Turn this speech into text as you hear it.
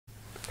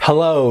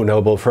Hello,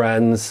 noble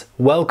friends.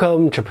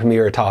 Welcome to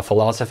Premier Ta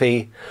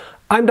Philosophy.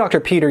 I'm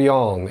Dr. Peter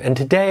Yong, and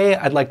today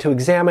I'd like to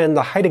examine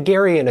the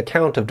Heideggerian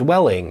account of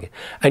dwelling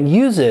and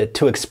use it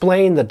to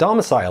explain the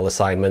domicile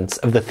assignments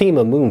of the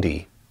Thema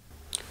Mundi.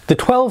 The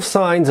 12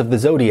 signs of the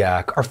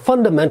zodiac are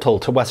fundamental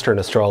to Western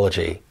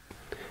astrology.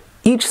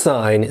 Each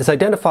sign is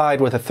identified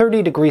with a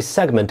 30-degree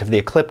segment of the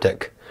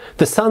ecliptic,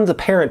 the sun's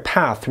apparent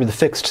path through the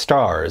fixed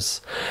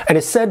stars, and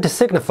is said to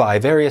signify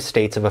various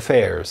states of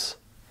affairs.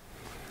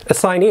 A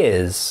sign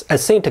is,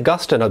 as St.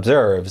 Augustine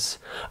observes,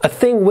 a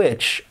thing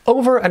which,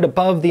 over and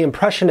above the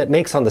impression it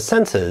makes on the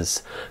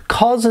senses,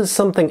 causes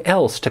something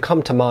else to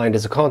come to mind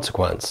as a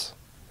consequence.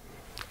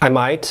 I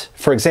might,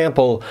 for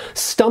example,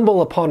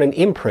 stumble upon an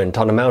imprint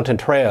on a mountain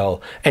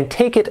trail and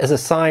take it as a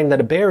sign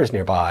that a bear is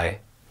nearby.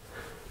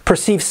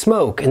 Perceive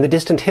smoke in the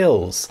distant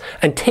hills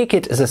and take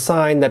it as a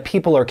sign that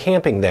people are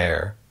camping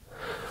there.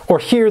 Or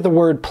hear the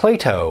word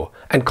Plato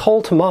and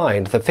call to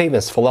mind the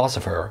famous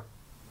philosopher.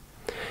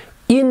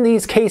 In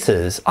these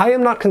cases, I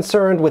am not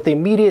concerned with the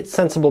immediate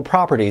sensible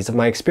properties of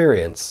my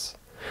experience.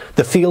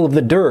 The feel of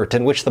the dirt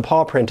in which the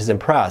paw print is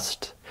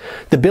impressed,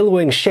 the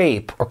billowing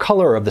shape or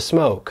color of the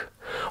smoke,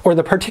 or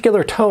the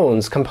particular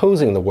tones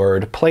composing the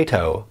word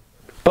Plato,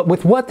 but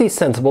with what these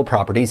sensible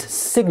properties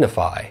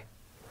signify.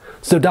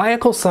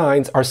 Zodiacal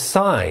signs are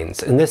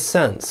signs in this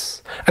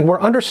sense, and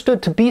were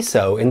understood to be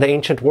so in the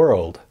ancient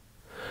world.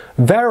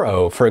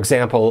 Varro, for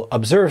example,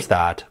 observes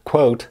that,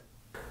 quote,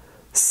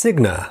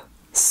 "Signa,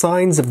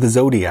 signs of the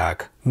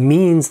zodiac,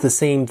 means the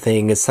same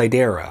thing as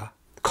sidera,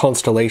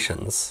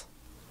 constellations.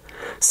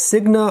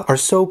 Signa are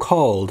so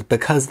called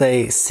because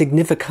they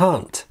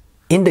significant,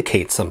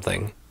 indicate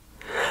something,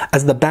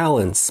 as the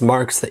balance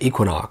marks the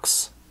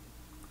equinox."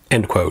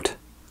 End quote.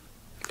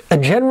 A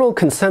general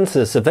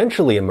consensus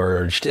eventually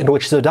emerged in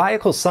which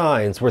zodiacal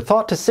signs were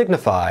thought to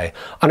signify,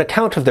 on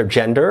account of their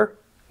gender,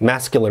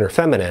 masculine or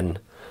feminine,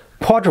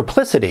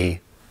 quadruplicity,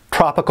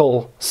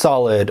 tropical,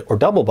 solid, or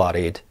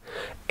double-bodied,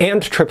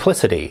 and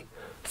triplicity,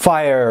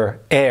 fire,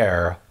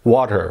 air,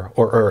 water,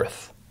 or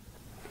earth.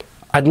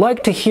 I'd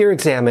like to here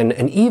examine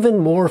an even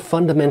more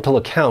fundamental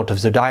account of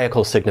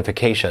zodiacal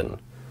signification,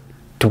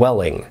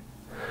 dwelling.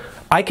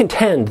 I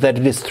contend that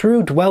it is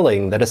through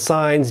dwelling that a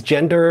sign's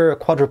gender,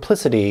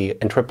 quadruplicity,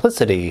 and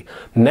triplicity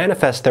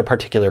manifest their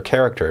particular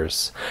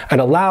characters, and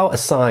allow a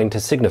sign to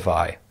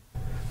signify.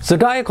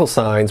 Zodiacal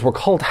signs were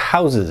called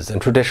houses in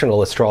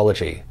traditional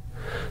astrology.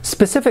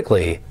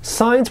 Specifically,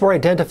 signs were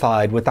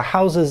identified with the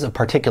houses of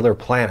particular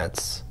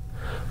planets.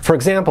 For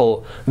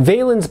example,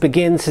 Valens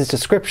begins his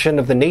description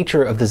of the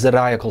nature of the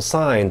zodiacal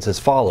signs as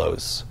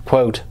follows,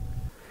 quote,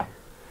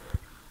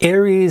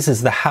 "Aries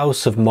is the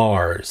house of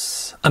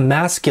Mars, a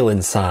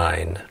masculine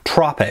sign,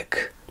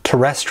 tropic,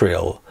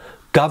 terrestrial,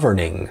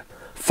 governing,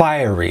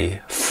 fiery,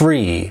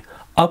 free,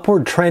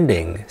 upward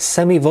trending,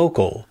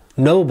 semi-vocal,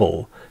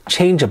 noble,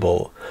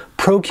 changeable,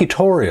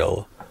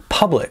 procutorial,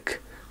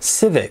 public,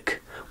 civic,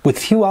 with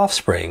few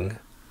offspring,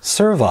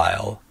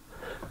 servile,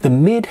 the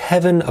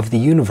mid-heaven of the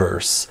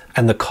universe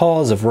and the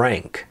cause of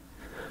rank,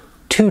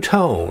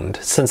 two-toned,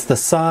 since the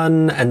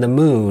sun and the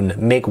moon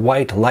make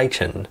white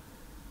lichen."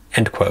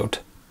 End quote.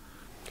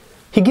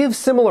 He gives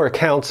similar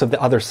accounts of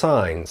the other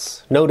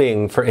signs,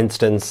 noting, for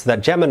instance, that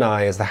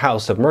Gemini is the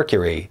house of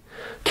Mercury,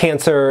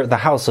 Cancer the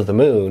house of the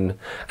moon,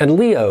 and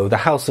Leo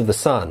the house of the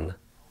sun.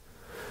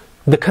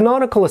 The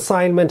canonical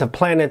assignment of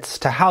planets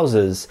to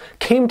houses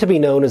came to be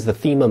known as the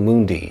Thema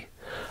Mundi,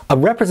 a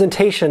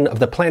representation of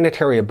the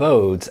planetary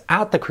abodes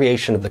at the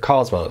creation of the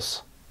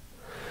cosmos.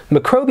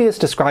 Macrobius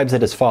describes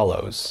it as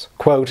follows,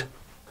 quote,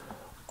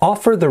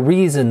 "Offer the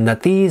reason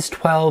that these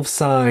 12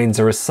 signs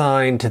are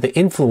assigned to the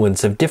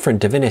influence of different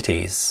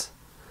divinities.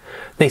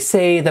 They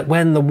say that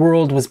when the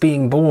world was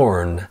being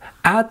born,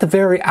 at the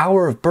very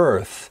hour of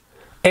birth,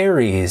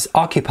 Aries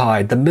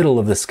occupied the middle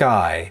of the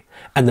sky,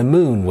 and the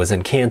moon was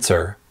in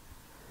Cancer.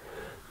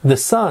 The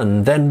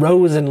sun then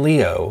rose in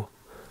Leo,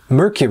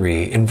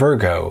 Mercury in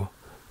Virgo,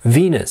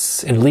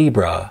 Venus in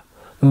Libra,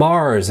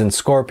 Mars in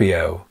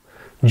Scorpio,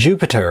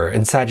 Jupiter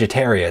in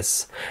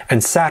Sagittarius,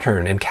 and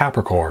Saturn in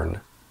Capricorn.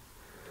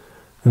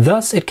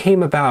 Thus it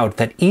came about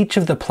that each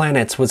of the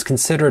planets was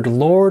considered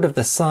lord of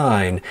the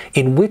sign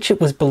in which it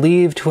was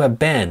believed to have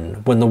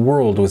been when the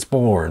world was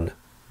born.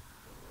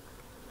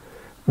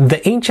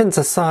 The ancients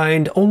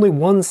assigned only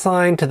one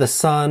sign to the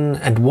sun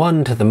and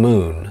one to the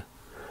moon,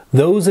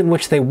 those in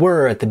which they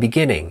were at the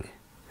beginning,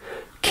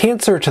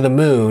 Cancer to the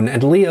moon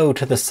and Leo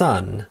to the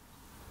sun.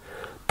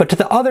 But to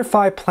the other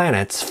 5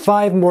 planets,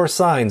 5 more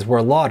signs were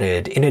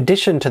allotted in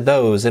addition to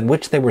those in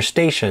which they were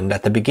stationed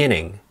at the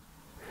beginning,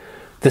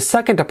 the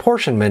second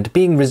apportionment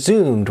being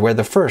resumed where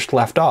the first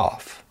left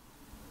off.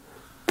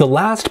 The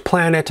last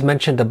planet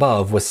mentioned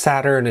above was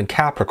Saturn in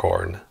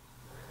Capricorn.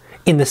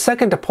 In the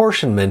second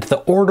apportionment, the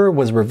order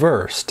was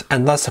reversed,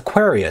 and thus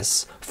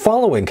Aquarius,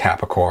 following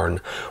Capricorn,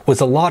 was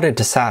allotted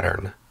to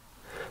Saturn,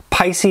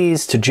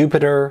 Pisces to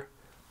Jupiter,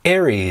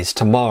 Aries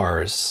to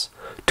Mars,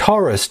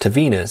 Taurus to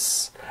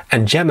Venus,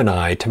 and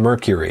Gemini to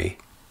Mercury."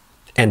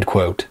 End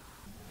quote.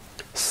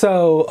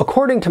 So,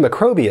 according to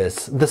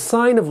Macrobius, the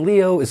sign of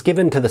Leo is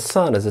given to the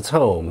Sun as its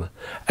home,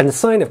 and the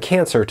sign of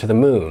Cancer to the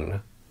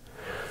Moon.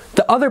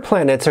 The other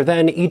planets are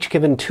then each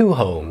given 2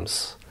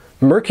 homes.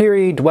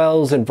 Mercury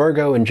dwells in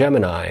Virgo and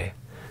Gemini,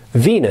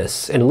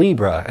 Venus in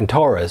Libra and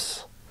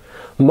Taurus,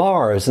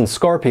 Mars in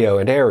Scorpio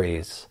and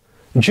Aries,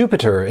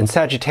 Jupiter in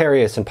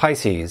Sagittarius and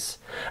Pisces,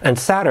 and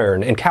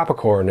Saturn in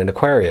Capricorn and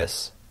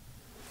Aquarius.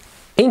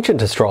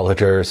 Ancient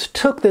astrologers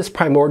took this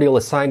primordial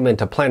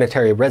assignment of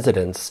planetary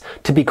residence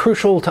to be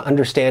crucial to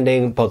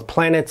understanding both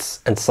planets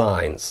and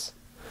signs.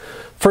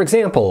 For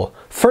example,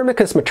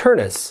 Firmicus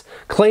Maternus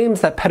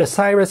claims that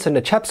Petasiris and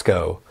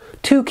Nechepsko,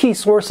 2 key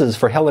sources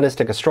for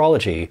Hellenistic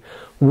astrology,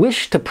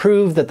 wish to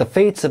prove that the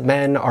fates of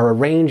men are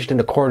arranged in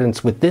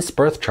accordance with this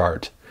birth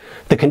chart,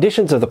 the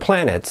conditions of the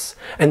planets,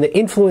 and the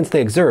influence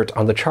they exert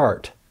on the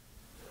chart.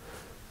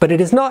 But it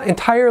is not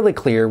entirely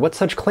clear what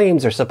such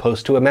claims are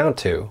supposed to amount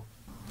to.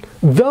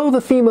 Though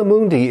the Thema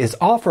Mundi is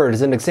offered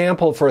as an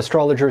example for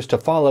astrologers to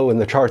follow in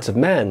the charts of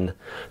men,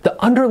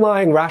 the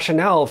underlying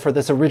rationale for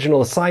this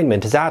original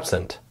assignment is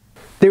absent.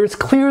 There is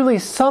clearly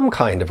some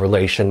kind of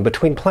relation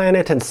between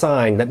planet and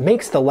sign that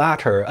makes the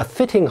latter a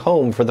fitting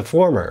home for the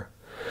former,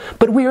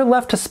 but we are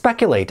left to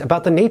speculate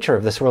about the nature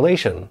of this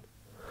relation.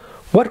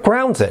 What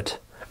grounds it,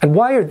 and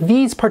why are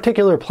these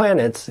particular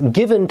planets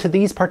given to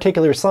these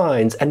particular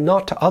signs and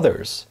not to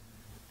others?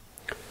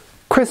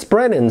 Chris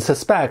Brennan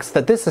suspects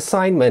that this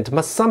assignment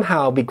must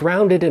somehow be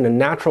grounded in a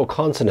natural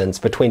consonance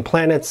between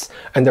planets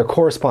and their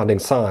corresponding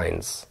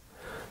signs.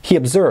 He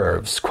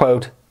observes,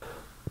 quote,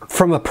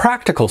 "From a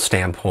practical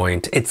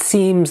standpoint, it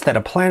seems that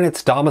a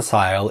planet's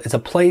domicile is a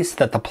place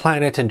that the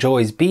planet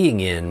enjoys being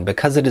in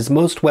because it is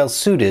most well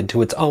suited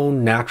to its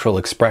own natural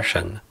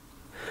expression.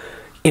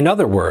 In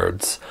other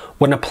words,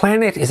 when a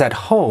planet is at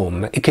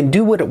home, it can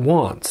do what it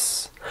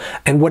wants,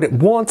 and what it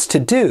wants to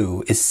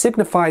do is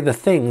signify the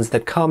things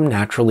that come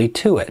naturally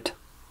to it."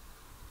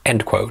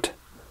 End quote.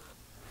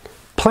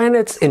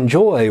 Planets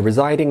enjoy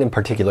residing in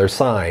particular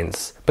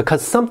signs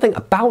because something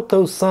about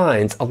those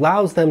signs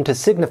allows them to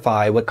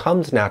signify what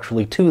comes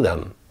naturally to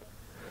them.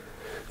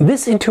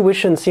 This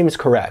intuition seems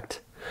correct,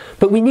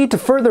 but we need to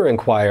further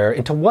inquire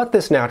into what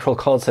this natural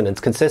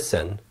consonance consists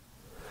in.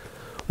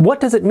 What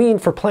does it mean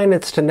for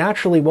planets to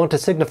naturally want to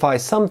signify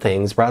some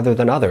things rather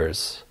than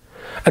others?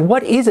 And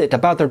what is it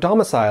about their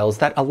domiciles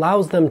that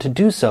allows them to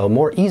do so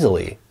more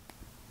easily?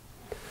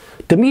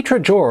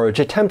 Dimitra George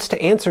attempts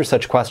to answer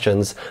such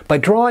questions by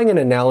drawing an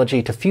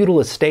analogy to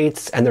feudal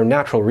estates and their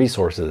natural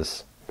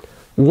resources.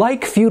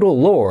 Like feudal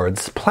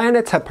lords,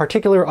 planets have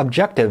particular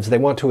objectives they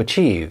want to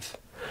achieve.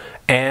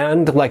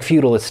 And, like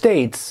feudal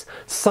estates,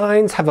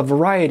 signs have a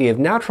variety of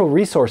natural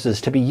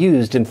resources to be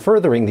used in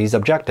furthering these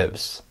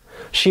objectives.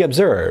 She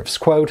observes,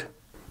 quote,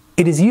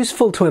 "It is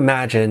useful to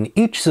imagine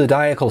each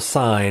zodiacal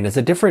sign as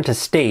a different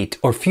estate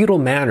or feudal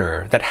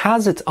manor that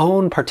has its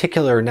own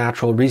particular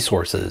natural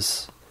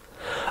resources.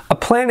 A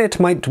planet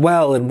might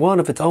dwell in one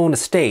of its own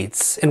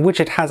estates in which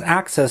it has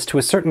access to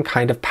a certain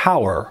kind of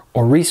power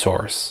or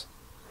resource.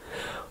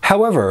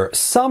 However,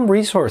 some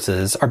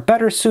resources are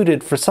better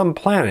suited for some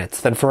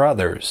planets than for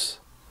others.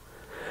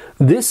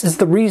 This is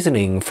the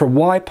reasoning for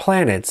why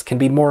planets can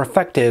be more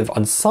effective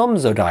on some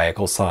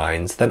zodiacal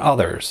signs than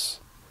others."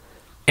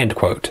 End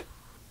quote.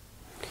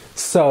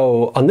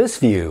 So, on this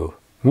view,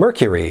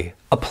 Mercury,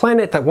 a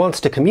planet that wants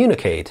to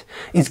communicate,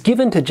 is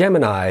given to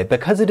Gemini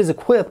because it is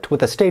equipped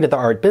with a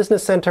state-of-the-art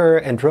business center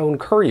and drone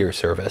courier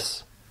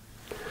service.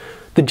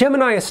 The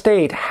Gemini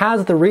estate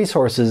has the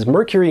resources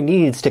Mercury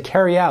needs to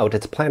carry out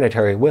its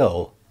planetary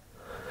will.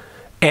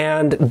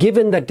 And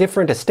given that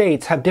different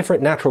estates have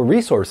different natural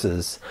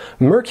resources,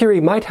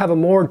 Mercury might have a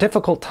more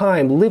difficult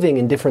time living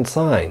in different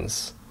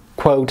signs.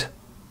 Quote,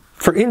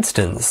 "For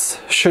instance,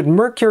 should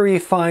Mercury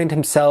find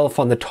himself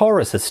on the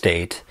Taurus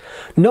estate,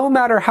 no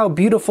matter how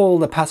beautiful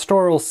the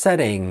pastoral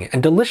setting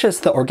and delicious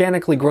the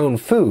organically grown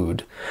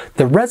food,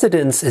 the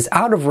residence is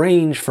out of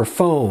range for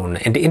phone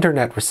and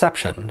internet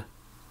reception."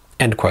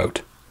 End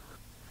quote.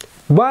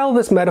 While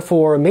this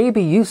metaphor may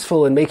be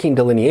useful in making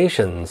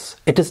delineations,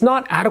 it does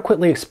not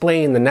adequately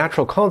explain the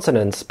natural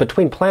consonance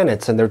between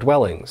planets and their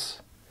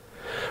dwellings.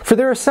 For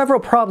there are several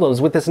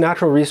problems with this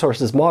natural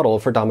resources model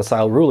for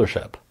domicile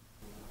rulership.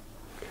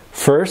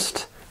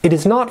 First, it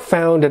is not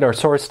found in our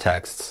source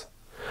texts.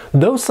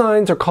 Those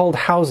signs are called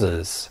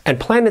houses, and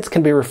planets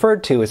can be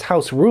referred to as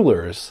house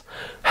rulers.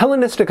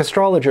 Hellenistic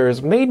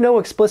astrologers made no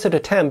explicit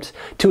attempt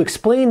to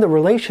explain the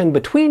relation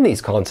between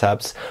these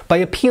concepts by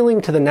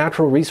appealing to the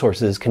natural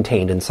resources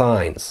contained in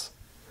signs.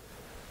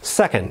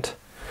 Second,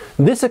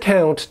 this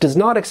account does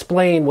not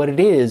explain what it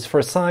is for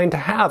a sign to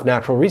have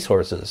natural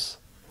resources.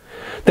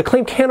 The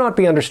claim cannot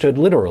be understood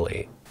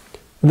literally.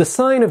 The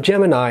sign of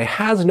Gemini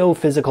has no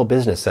physical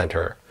business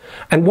center,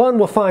 and one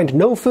will find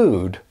no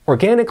food,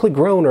 organically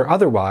grown or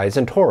otherwise,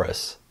 in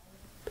Taurus.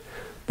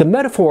 The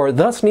metaphor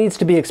thus needs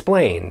to be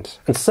explained,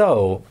 and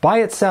so,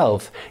 by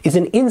itself, is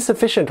an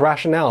insufficient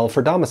rationale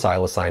for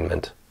domicile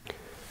assignment.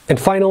 And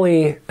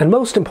finally, and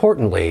most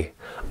importantly,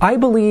 I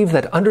believe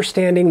that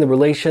understanding the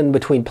relation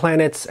between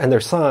planets and their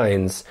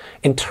signs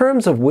in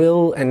terms of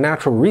will and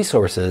natural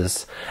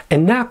resources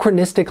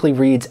anachronistically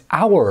reads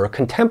our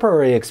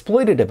contemporary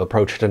exploitative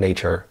approach to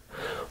nature,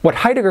 what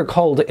Heidegger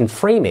called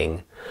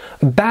enframing,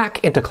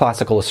 back into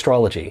classical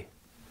astrology.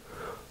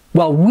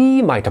 While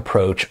we might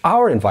approach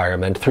our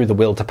environment through the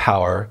will to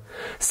power,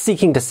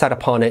 seeking to set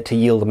upon it to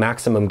yield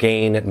maximum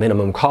gain at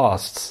minimum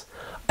costs,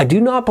 I do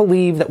not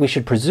believe that we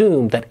should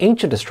presume that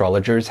ancient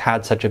astrologers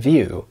had such a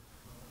view.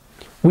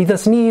 We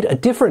thus need a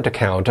different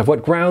account of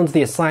what grounds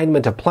the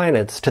assignment of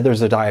planets to their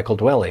zodiacal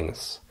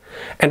dwellings,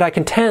 and I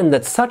contend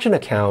that such an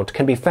account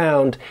can be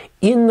found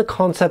in the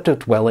concept of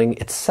dwelling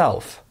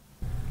itself.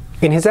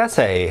 In his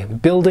essay,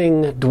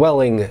 Building,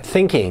 Dwelling,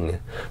 Thinking,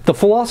 the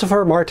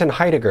philosopher Martin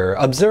Heidegger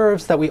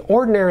observes that we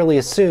ordinarily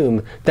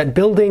assume that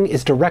building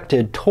is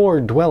directed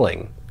toward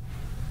dwelling.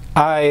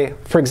 I,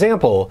 for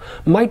example,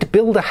 might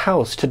build a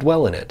house to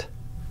dwell in it.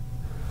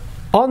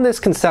 On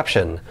this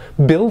conception,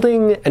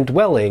 building and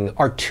dwelling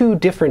are two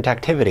different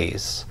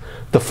activities,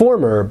 the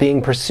former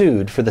being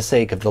pursued for the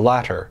sake of the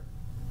latter.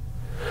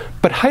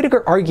 But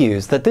Heidegger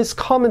argues that this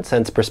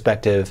common-sense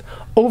perspective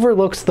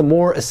overlooks the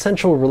more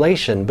essential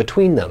relation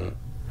between them,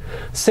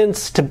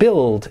 since to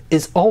build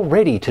is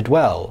already to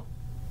dwell.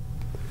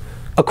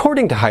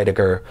 According to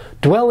Heidegger,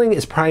 dwelling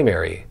is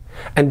primary,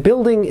 and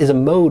building is a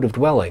mode of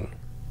dwelling.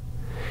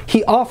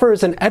 He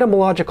offers an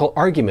etymological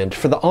argument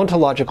for the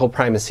ontological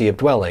primacy of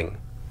dwelling.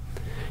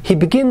 He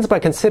begins by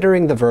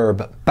considering the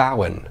verb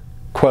bauen.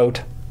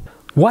 Quote,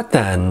 "What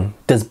then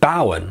does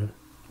bauen,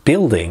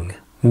 building,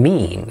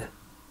 mean?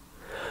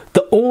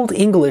 The Old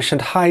English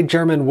and High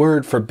German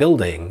word for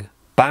building,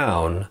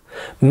 bauen,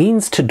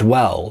 means to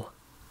dwell.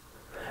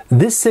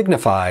 This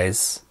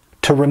signifies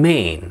to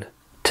remain,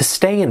 to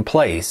stay in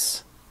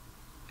place."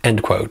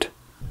 End quote.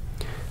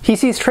 He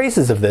sees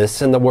traces of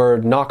this in the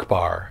word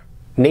nachbar,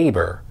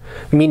 neighbor,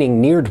 meaning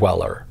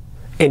near-dweller,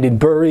 and in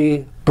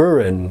buri,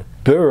 burin,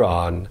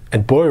 buron,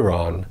 and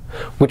boiron,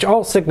 which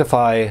all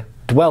signify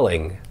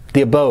dwelling,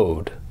 the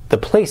abode, the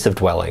place of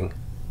dwelling.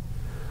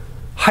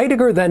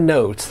 Heidegger then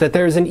notes that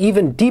there is an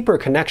even deeper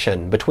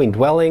connection between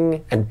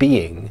dwelling and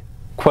being.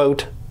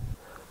 Quote,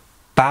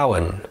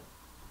 "Bauen,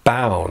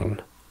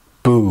 baun,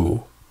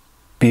 bu,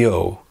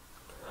 bio,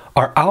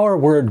 are our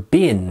word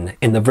bin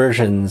in the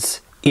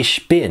versions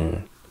ich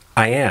bin,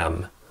 I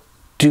am,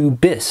 du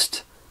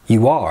bist,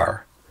 you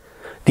are,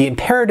 the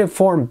imperative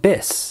form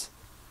bis,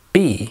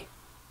 be.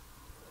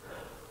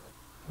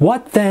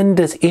 What then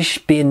does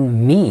ich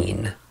bin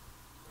mean?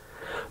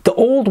 The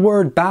old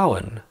word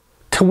bauen,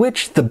 to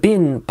which the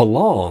bin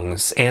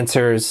belongs,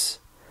 answers,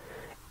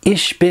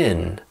 ich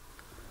bin,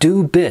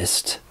 du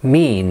bist,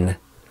 mean,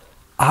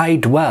 I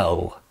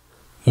dwell,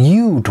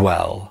 you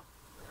dwell.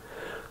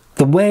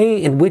 The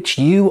way in which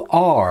you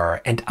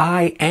are and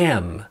I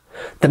am,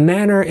 the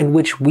manner in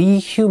which we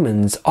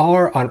humans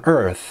are on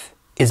earth,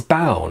 is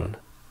bauen,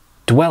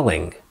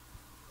 dwelling.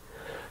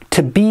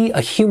 To be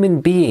a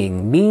human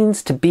being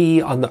means to be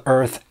on the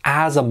earth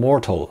as a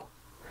mortal.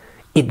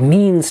 It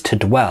means to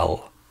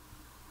dwell."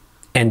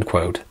 End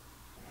quote.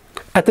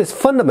 At this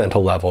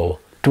fundamental level,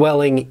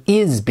 dwelling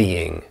is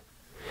being.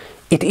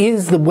 It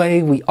is the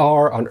way we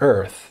are on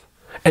earth,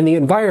 and the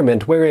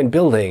environment wherein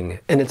building,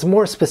 in its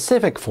more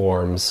specific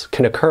forms,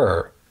 can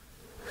occur.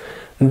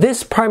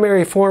 This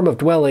primary form of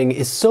dwelling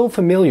is so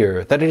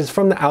familiar that it is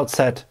from the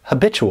outset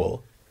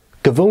habitual,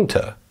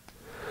 gewohnte.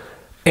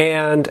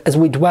 And as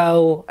we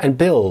dwell and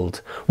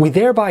build, we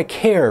thereby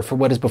care for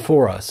what is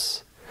before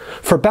us.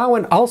 For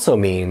bauen also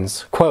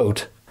means,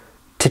 quote,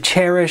 "to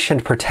cherish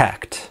and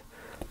protect,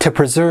 to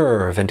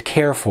preserve and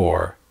care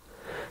for,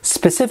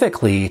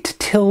 specifically to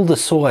till the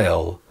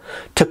soil,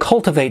 to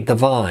cultivate the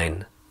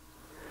vine.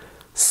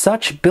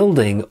 Such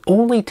building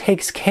only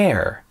takes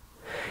care.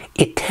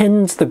 It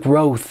tends the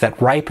growth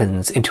that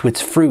ripens into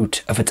its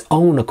fruit of its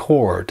own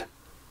accord."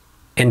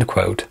 End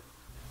quote.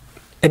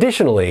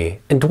 Additionally,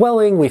 in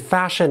dwelling we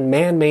fashion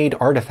man-made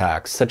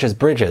artifacts such as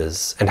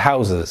bridges and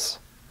houses.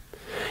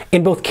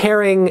 In both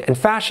caring and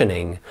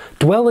fashioning,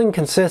 dwelling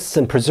consists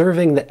in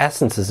preserving the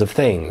essences of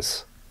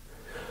things.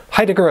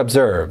 Heidegger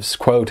observes,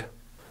 quote,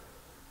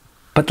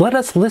 "But let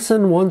us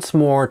listen once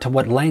more to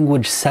what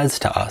language says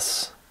to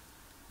us.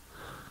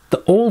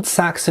 The Old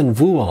Saxon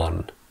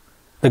vuon,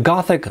 the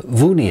Gothic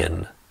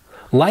vunion,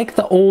 like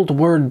the old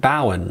word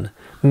bauen,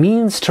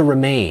 means to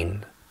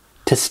remain,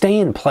 to stay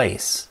in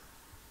place.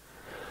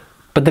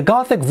 But the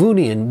Gothic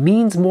vunion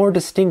means more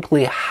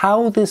distinctly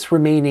how this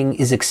remaining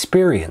is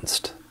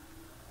experienced.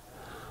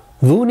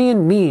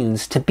 Vunion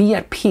means to be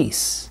at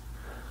peace,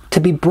 to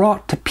be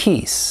brought to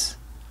peace,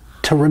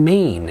 to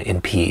remain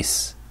in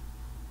peace.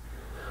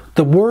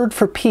 The word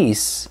for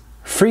peace,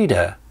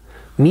 Friede,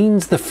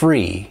 means the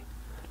free,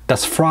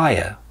 das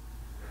Freie,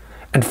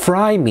 and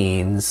frei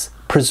means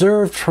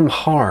preserved from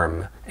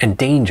harm and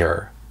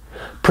danger,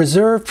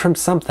 preserved from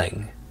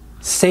something,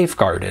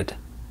 safeguarded.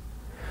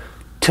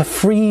 To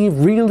free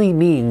really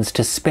means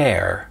to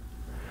spare.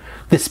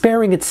 The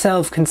sparing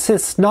itself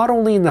consists not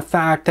only in the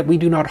fact that we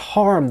do not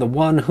harm the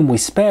one whom we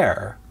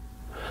spare.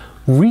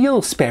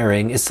 Real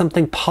sparing is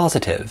something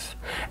positive,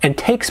 and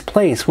takes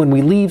place when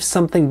we leave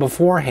something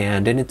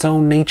beforehand in its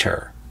own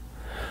nature,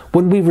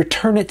 when we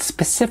return it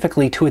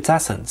specifically to its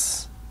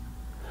essence,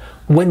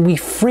 when we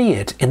free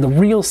it in the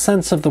real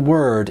sense of the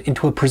word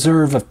into a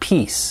preserve of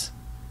peace.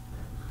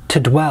 To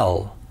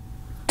dwell,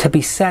 to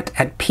be set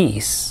at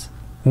peace,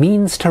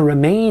 means to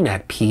remain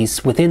at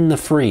peace within the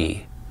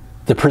free,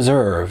 the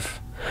preserve,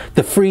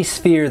 the free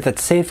sphere that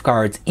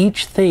safeguards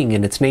each thing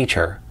in its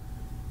nature.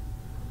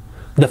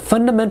 The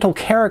fundamental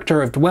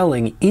character of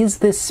dwelling is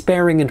this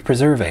sparing and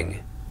preserving.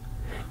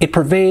 It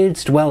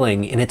pervades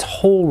dwelling in its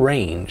whole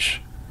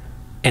range."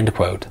 End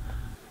quote.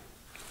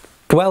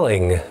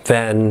 Dwelling,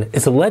 then,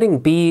 is a letting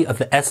be of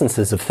the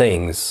essences of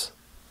things.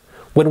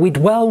 When we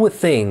dwell with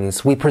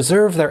things, we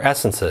preserve their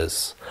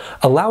essences,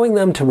 allowing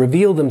them to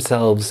reveal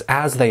themselves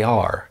as they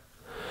are.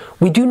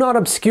 We do not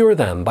obscure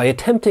them by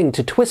attempting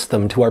to twist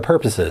them to our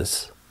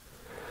purposes.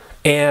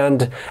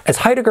 And, as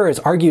Heidegger has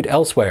argued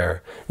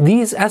elsewhere,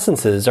 these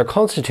essences are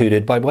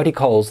constituted by what he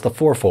calls the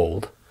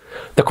fourfold,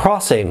 the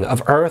crossing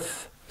of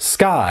earth,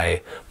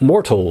 sky,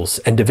 mortals,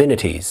 and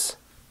divinities.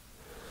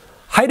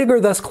 Heidegger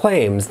thus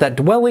claims that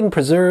dwelling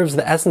preserves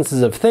the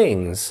essences of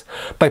things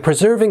by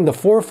preserving the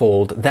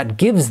fourfold that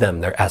gives them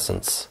their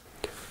essence.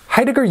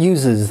 Heidegger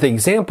uses the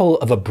example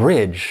of a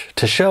bridge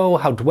to show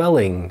how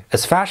dwelling,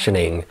 as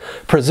fashioning,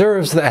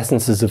 preserves the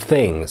essences of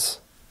things.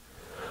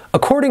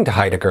 According to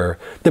Heidegger,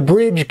 the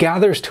bridge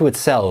gathers to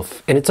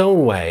itself, in its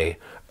own way,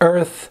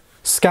 earth,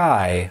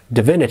 sky,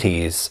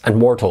 divinities, and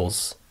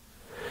mortals.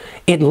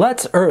 It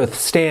lets earth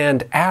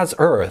stand as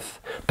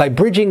earth by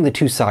bridging the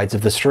two sides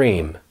of the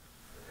stream.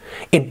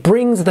 It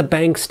brings the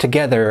banks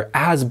together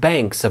as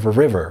banks of a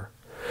river,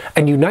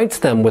 and unites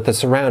them with the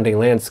surrounding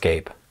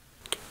landscape.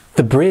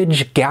 The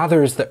bridge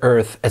gathers the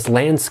earth as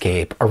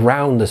landscape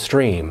around the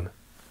stream.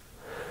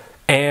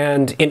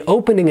 And in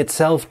opening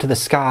itself to the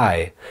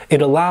sky,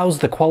 it allows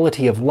the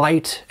quality of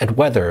light and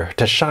weather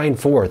to shine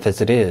forth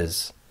as it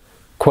is.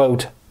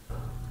 Quote,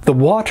 "The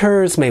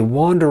waters may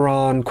wander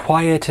on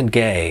quiet and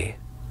gay.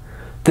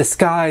 The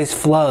sky's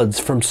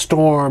floods from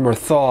storm or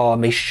thaw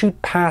may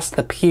shoot past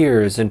the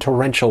piers in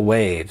torrential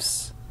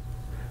waves.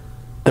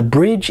 The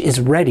bridge is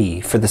ready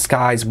for the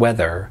sky's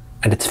weather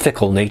and its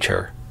fickle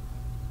nature."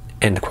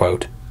 End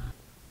quote.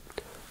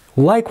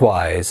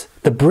 Likewise,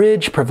 the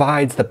bridge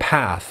provides the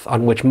path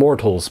on which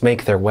mortals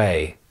make their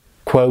way.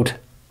 Quote,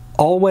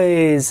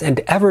 "Always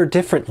and ever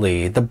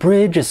differently, the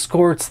bridge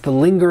escorts the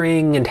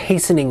lingering and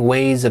hastening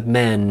ways of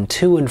men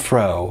to and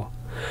fro,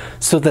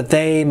 so that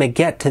they may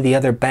get to the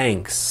other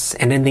banks,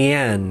 and in the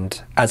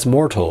end, as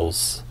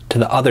mortals, to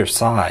the other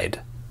side."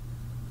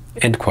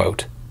 End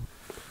quote.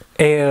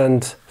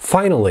 And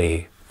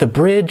finally, the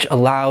bridge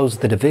allows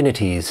the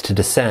divinities to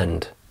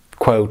descend.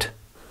 Quote,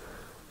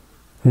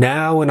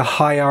 "Now in a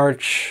high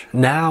arch,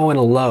 now in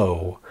a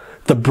low,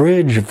 the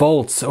bridge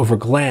vaults over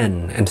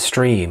glen and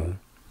stream.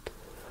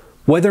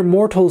 Whether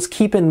mortals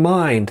keep in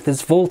mind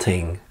this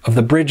vaulting of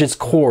the bridge's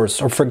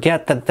course or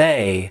forget that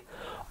they,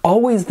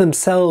 always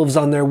themselves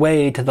on their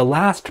way to the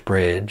last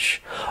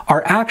bridge,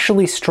 are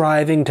actually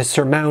striving to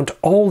surmount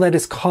all that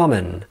is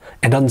common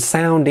and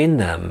unsound in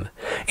them,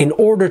 in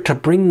order to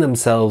bring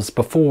themselves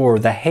before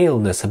the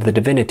haleness of the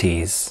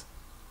divinities.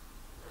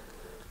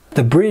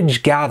 The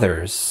bridge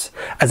gathers,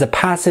 as a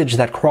passage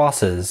that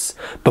crosses,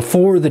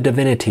 before the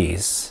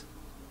divinities.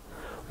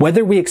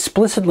 Whether we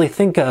explicitly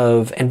think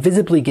of and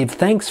visibly give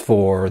thanks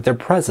for their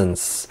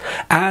presence,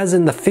 as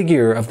in the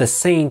figure of the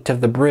saint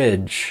of the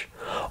bridge,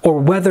 or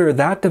whether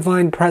that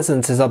divine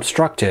presence is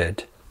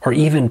obstructed, or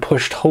even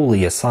pushed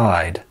wholly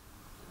aside."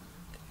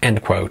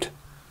 End quote.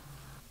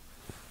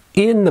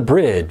 In the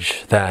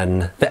bridge,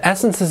 then, the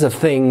essences of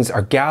things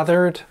are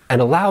gathered and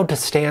allowed to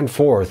stand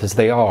forth as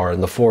they are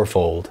in the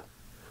fourfold.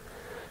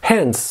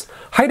 Hence,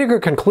 Heidegger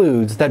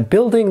concludes that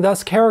building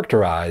thus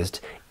characterized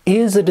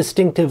is a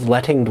distinctive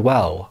letting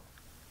dwell.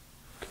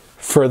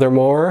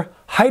 Furthermore,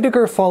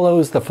 Heidegger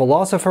follows the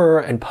philosopher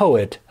and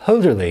poet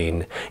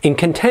Hölderlin in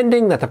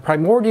contending that the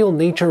primordial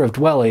nature of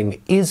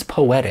dwelling is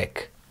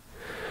poetic.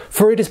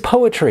 For it is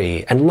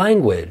poetry and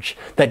language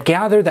that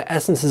gather the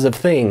essences of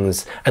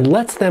things and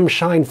lets them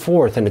shine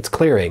forth in its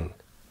clearing.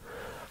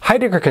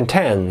 Heidegger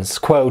contends,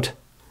 quote,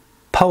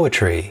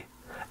 "Poetry,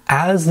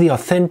 as the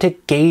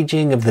authentic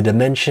gauging of the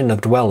dimension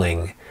of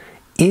dwelling,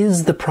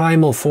 is the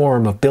primal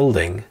form of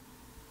building.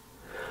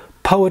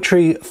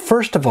 Poetry,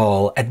 first of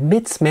all,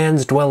 admits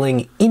man's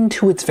dwelling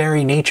into its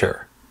very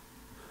nature.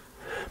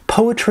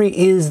 Poetry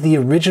is the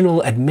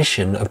original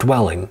admission of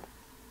dwelling."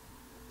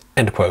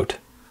 End quote.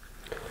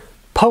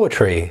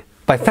 Poetry,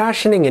 by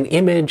fashioning an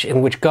image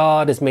in which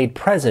God is made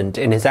present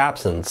in his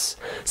absence,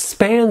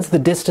 spans the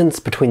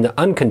distance between the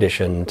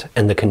unconditioned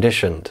and the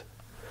conditioned.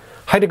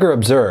 Heidegger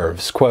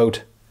observes,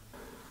 quote,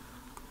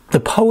 "The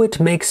poet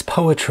makes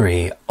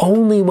poetry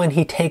only when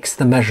he takes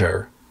the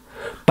measure,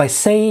 by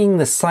saying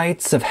the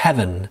sights of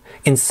heaven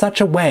in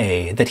such a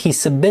way that he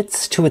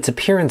submits to its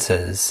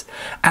appearances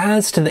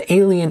as to the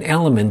alien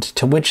element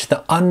to which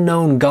the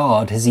unknown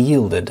God has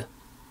yielded.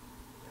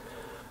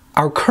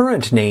 Our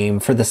current name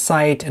for the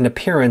sight and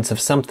appearance of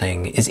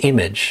something is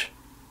image.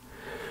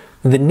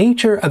 The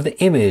nature of the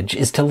image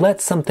is to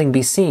let something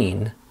be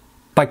seen.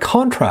 By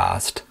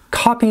contrast,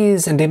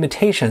 copies and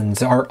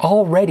imitations are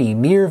already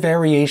mere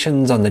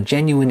variations on the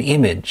genuine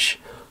image,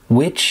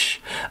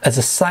 which, as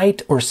a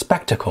sight or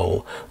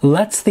spectacle,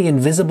 lets the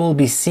invisible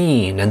be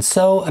seen and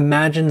so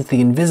imagines the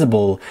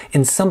invisible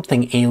in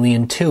something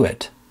alien to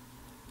it.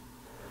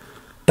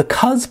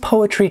 Because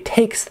poetry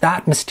takes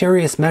that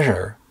mysterious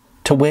measure,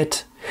 to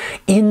wit,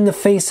 in the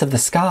face of the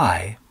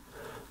sky,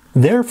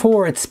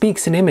 therefore it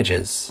speaks in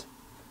images.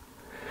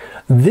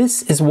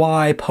 This is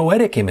why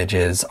poetic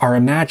images are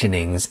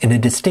imaginings in a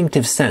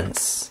distinctive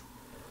sense,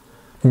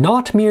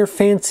 not mere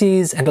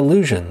fancies and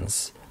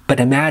illusions, but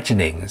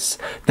imaginings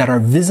that are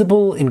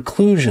visible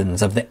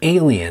inclusions of the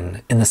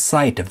alien in the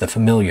sight of the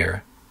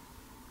familiar.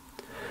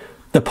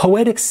 The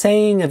poetic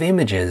saying of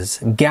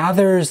images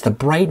gathers the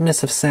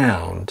brightness of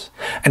sound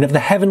and of the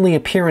heavenly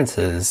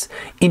appearances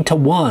into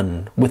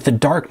one with the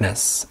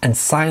darkness and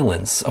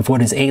silence of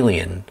what is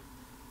alien.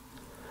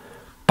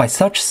 By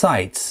such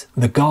sights,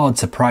 the God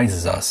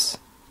surprises us."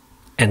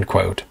 End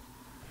quote.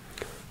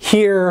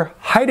 Here,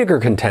 Heidegger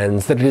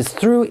contends that it is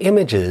through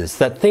images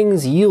that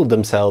things yield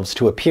themselves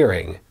to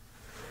appearing.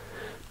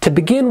 To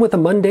begin with a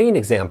mundane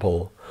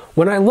example,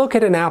 when I look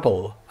at an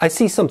apple, I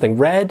see something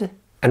red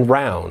and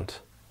round.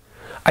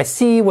 I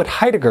see what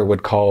Heidegger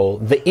would call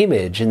the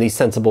image in these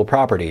sensible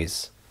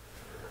properties.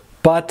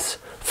 But,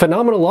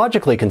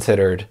 phenomenologically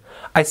considered,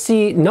 I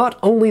see not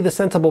only the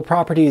sensible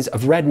properties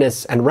of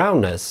redness and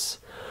roundness,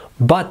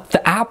 but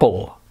the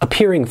apple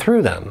appearing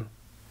through them.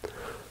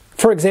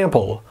 For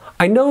example,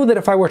 I know that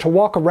if I were to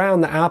walk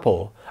around the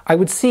apple, I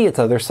would see its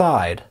other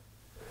side.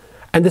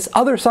 And this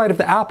other side of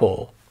the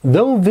apple,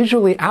 though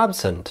visually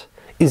absent,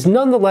 is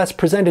nonetheless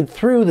presented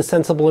through the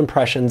sensible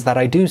impressions that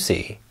I do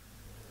see.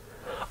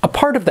 A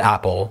part of the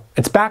apple,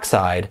 its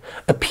backside,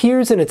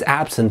 appears in its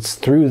absence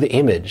through the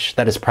image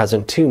that is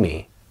present to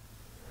me.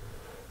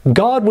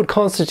 God would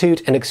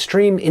constitute an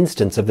extreme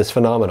instance of this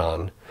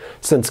phenomenon,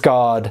 since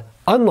God,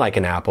 unlike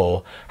an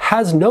apple,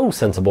 has no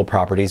sensible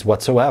properties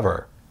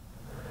whatsoever.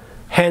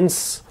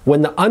 Hence,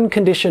 when the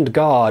unconditioned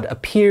God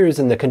appears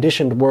in the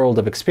conditioned world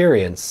of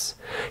experience,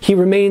 he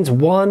remains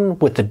one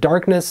with the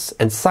darkness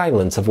and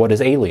silence of what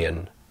is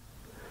alien.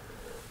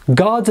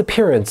 God's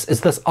appearance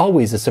is thus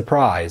always a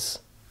surprise.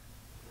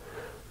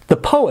 The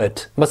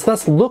poet must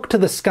thus look to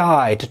the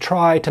sky to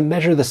try to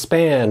measure the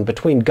span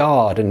between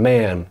God and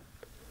man.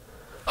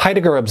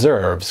 Heidegger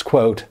observes,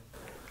 quote,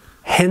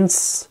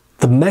 "Hence,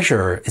 the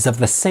measure is of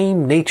the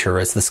same nature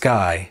as the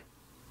sky.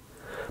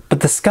 But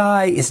the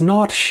sky is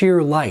not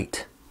sheer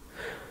light.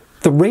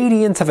 The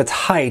radiance of its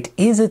height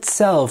is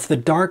itself the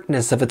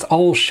darkness of its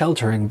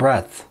all-sheltering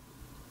breadth.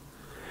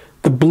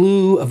 The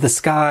blue of the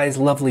sky's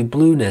lovely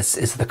blueness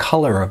is the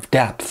color of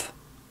depth.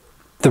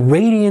 The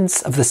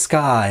radiance of the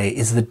sky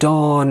is the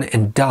dawn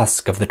and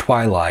dusk of the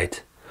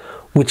twilight,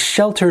 which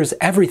shelters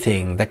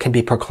everything that can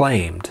be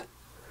proclaimed.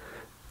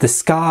 The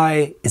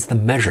sky is the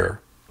measure."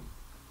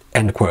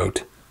 End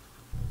quote.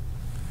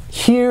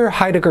 Here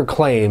Heidegger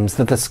claims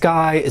that the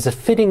sky is a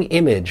fitting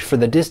image for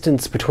the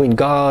distance between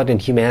God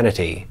and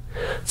humanity,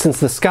 since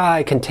the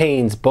sky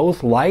contains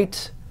both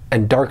light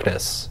and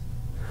darkness.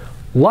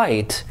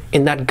 Light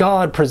in that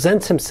God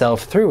presents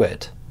himself through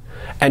it,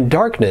 and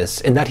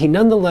darkness in that he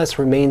nonetheless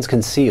remains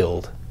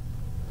concealed.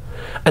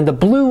 And the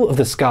blue of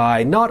the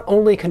sky not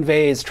only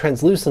conveys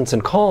translucence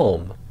and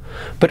calm,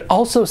 but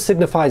also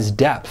signifies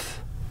depth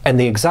and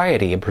the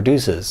anxiety it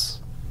produces.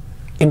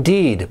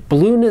 Indeed,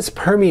 blueness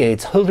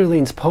permeates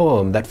Hölderlin's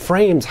poem that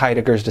frames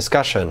Heidegger's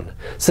discussion,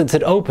 since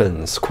it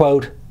opens,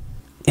 quote,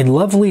 "In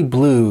lovely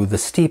blue the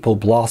steeple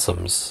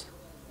blossoms,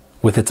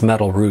 with its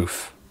metal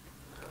roof,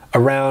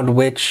 around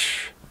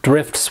which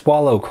drift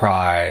swallow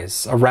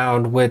cries,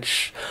 around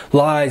which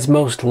lies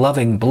most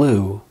loving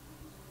blue.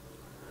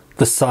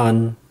 The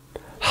sun,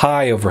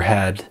 high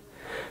overhead,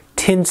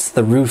 tints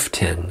the roof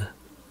tin,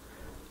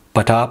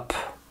 but up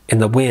in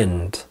the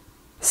wind,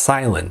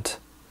 silent,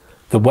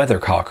 the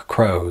weathercock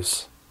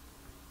crows."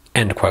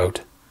 End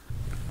quote.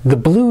 The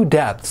blue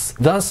depths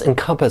thus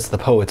encompass the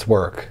poet's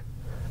work,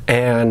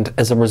 and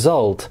as a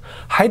result,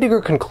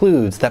 Heidegger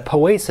concludes that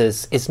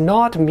poesis is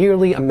not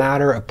merely a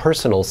matter of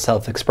personal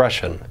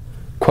self-expression.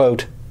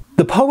 Quote,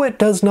 "The poet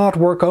does not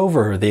work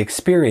over the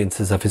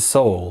experiences of his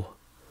soul,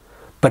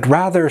 but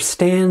rather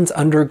stands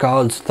under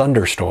God's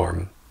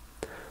thunderstorm,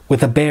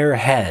 with a bare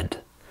head,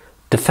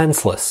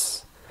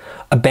 defenseless,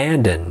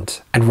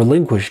 abandoned and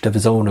relinquished of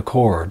his own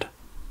accord."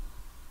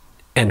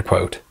 End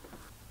quote.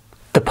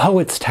 The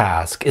poet's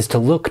task is to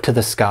look to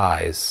the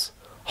skies,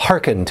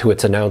 hearken to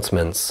its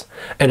announcements,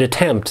 and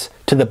attempt,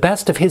 to the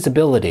best of his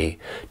ability,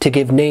 to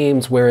give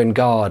names wherein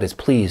God is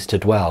pleased to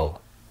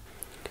dwell.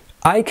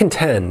 I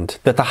contend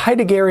that the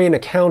Heideggerian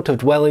account of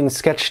dwelling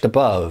sketched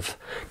above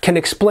can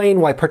explain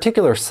why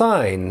particular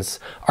signs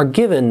are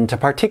given to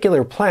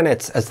particular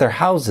planets as their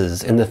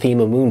houses in the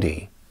Thema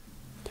Mundi.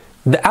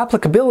 The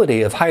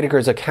applicability of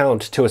Heidegger's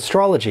account to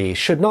astrology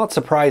should not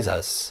surprise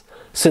us,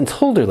 since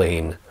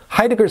Hölderlin,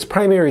 Heidegger's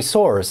primary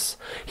source,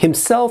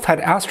 himself had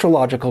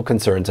astrological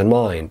concerns in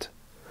mind.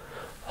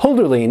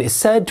 Hölderlin is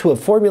said to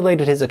have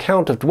formulated his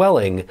account of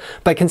dwelling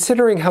by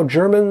considering how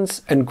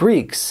Germans and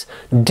Greeks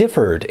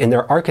differed in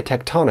their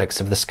architectonics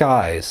of the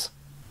skies.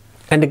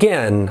 And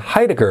again,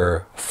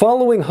 Heidegger,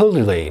 following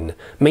Hölderlin,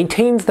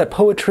 maintains that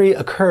poetry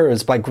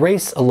occurs by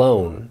grace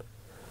alone.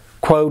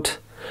 Quote,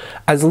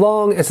 "As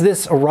long as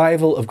this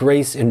arrival of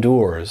grace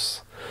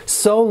endures,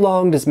 so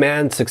long does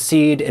man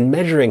succeed in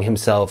measuring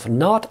himself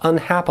not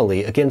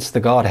unhappily against the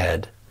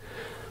Godhead.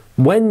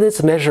 When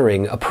this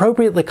measuring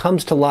appropriately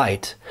comes to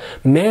light,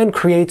 man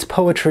creates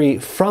poetry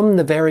from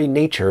the very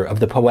nature of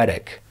the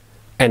poetic."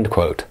 End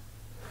quote.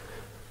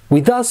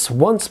 We thus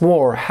once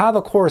more have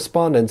a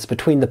correspondence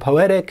between the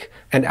poetic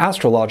and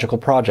astrological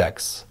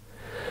projects.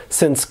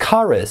 Since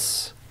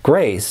charis,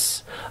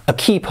 grace, a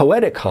key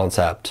poetic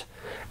concept,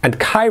 and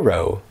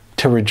kairo,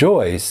 to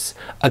rejoice,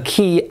 a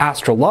key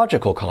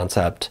astrological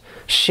concept,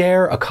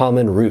 share a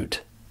common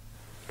root.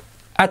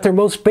 At their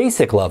most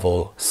basic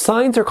level,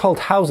 signs are called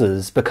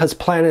houses because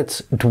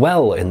planets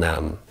dwell in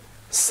them.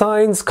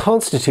 Signs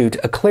constitute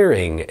a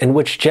clearing in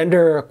which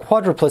gender,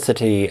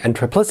 quadruplicity, and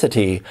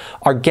triplicity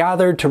are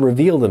gathered to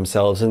reveal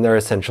themselves in their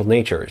essential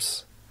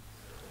natures.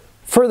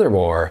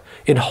 Furthermore,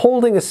 in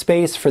holding a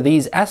space for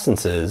these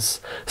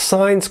essences,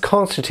 signs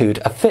constitute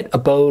a fit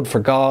abode for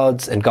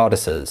gods and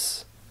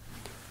goddesses.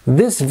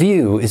 This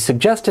view is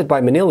suggested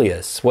by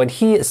Manilius when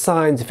he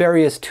assigns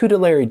various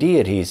tutelary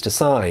deities to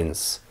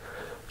signs.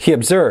 He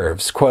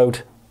observes,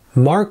 quote,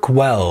 "Mark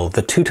well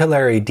the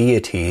tutelary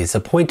deities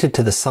appointed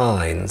to the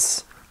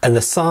signs, and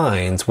the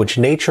signs which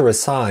nature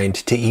assigned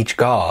to each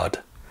god,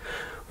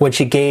 when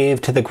she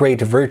gave to the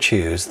great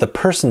virtues the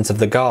persons of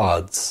the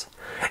gods,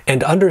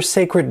 and under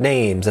sacred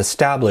names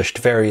established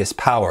various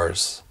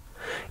powers,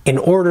 in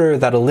order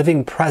that a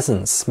living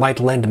presence might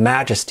lend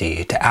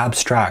majesty to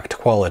abstract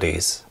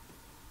qualities."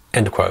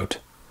 End quote.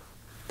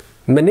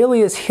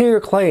 Manilius here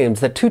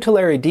claims that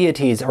tutelary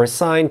deities are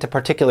assigned to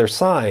particular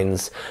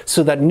signs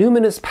so that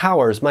numinous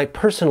powers might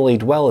personally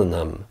dwell in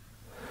them.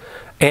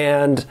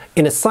 And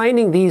in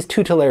assigning these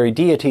tutelary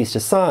deities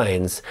to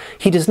signs,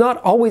 he does not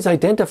always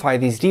identify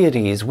these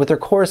deities with their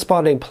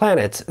corresponding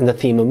planets in the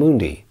Thema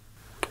Mundi.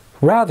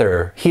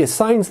 Rather, he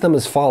assigns them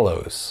as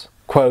follows,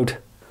 quote,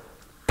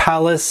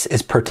 "Pallas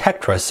is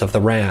protectress of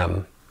the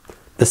ram,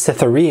 the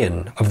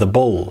Cytherean of the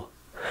bull,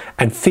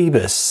 and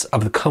Phoebus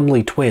of the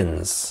comely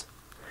twins.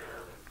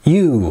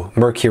 You,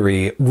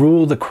 Mercury,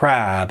 rule the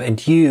crab,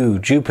 and you,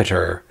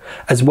 Jupiter,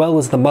 as well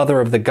as the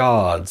mother of the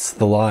gods,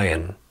 the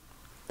lion.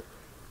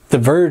 The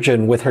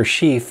Virgin with her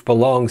sheaf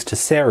belongs to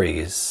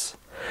Ceres,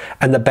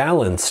 and the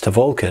balance to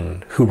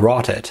Vulcan, who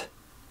wrought it.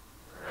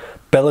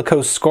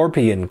 Bellicose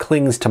Scorpion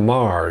clings to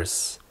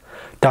Mars.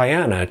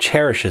 Diana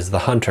cherishes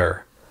the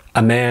hunter,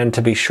 a man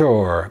to be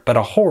sure, but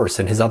a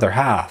horse in his other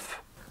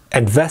half.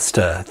 And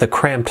Vesta the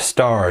cramped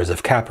stars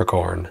of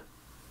Capricorn.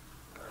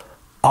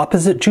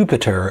 Opposite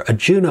Jupiter, a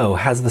Juno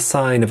has the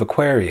sign of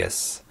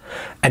Aquarius,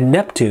 and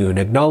Neptune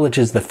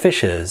acknowledges the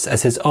fishes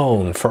as his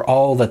own for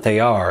all that they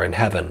are in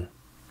heaven."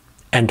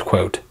 End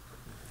quote.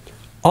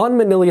 On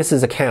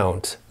Manilius's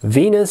account,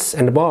 Venus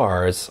and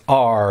Mars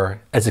are,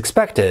 as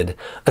expected,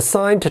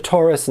 assigned to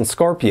Taurus and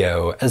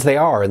Scorpio as they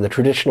are in the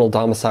traditional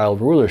domicile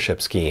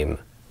rulership scheme.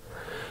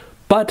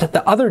 But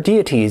the other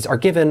deities are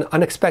given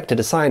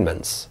unexpected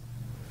assignments.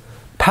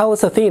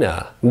 Pallas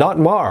Athena, not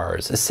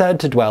Mars, is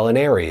said to dwell in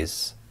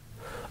Aries.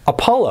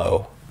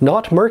 Apollo,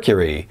 not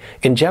Mercury,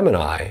 in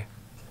Gemini.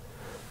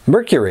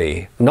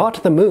 Mercury,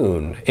 not the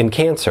Moon, in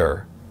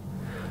Cancer.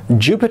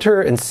 Jupiter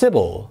and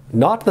Sibyl,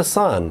 not the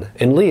Sun,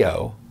 in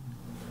Leo.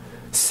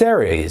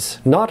 Ceres,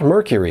 not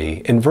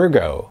Mercury, in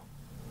Virgo.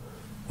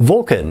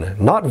 Vulcan,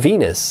 not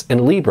Venus,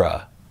 in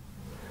Libra.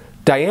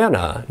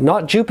 Diana,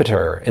 not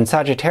Jupiter, in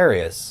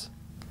Sagittarius.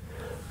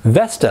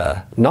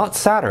 Vesta, not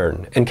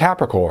Saturn, in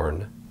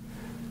Capricorn.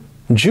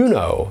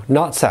 Juno,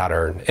 not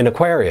Saturn, in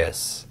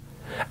Aquarius.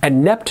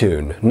 And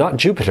Neptune, not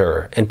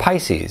Jupiter, in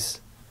Pisces.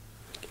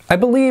 I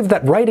believe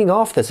that writing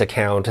off this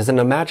account as an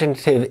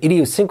imaginative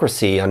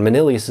idiosyncrasy on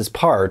Manilius's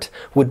part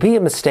would be a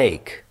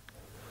mistake.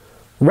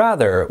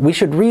 Rather, we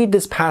should read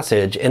this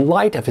passage in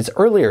light of his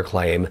earlier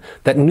claim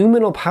that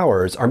noumenal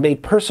powers are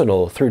made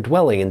personal through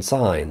dwelling in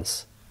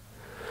signs.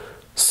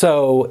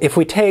 So, if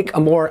we take a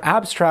more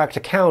abstract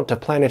account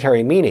of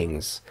planetary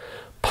meanings,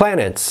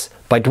 planets,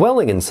 by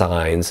dwelling in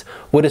signs,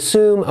 would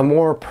assume a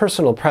more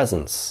personal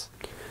presence.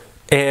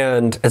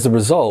 And, as a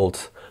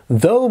result,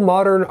 though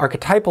modern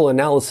archetypal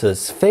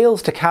analysis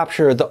fails to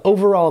capture the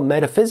overall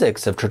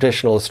metaphysics of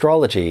traditional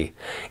astrology,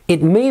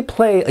 it may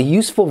play a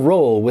useful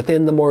role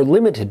within the more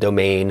limited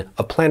domain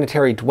of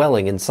planetary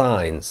dwelling in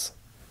signs.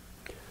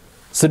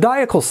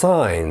 Zodiacal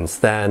signs,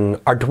 then,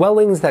 are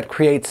dwellings that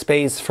create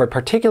space for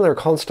particular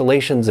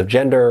constellations of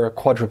gender,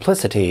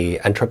 quadruplicity,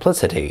 and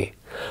triplicity,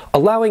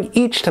 allowing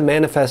each to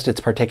manifest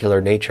its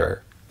particular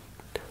nature.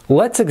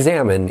 Let's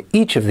examine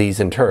each of these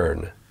in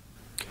turn.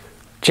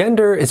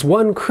 Gender is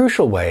one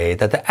crucial way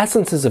that the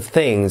essences of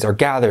things are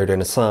gathered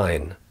in a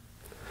sign.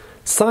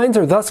 Signs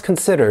are thus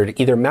considered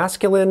either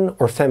masculine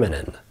or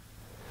feminine.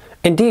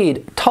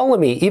 Indeed,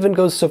 Ptolemy even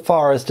goes so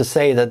far as to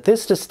say that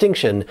this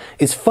distinction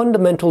is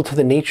fundamental to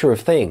the nature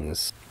of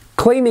things,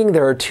 claiming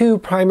there are two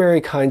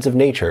primary kinds of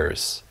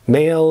natures,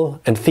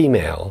 male and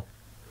female.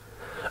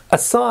 A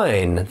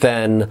sign,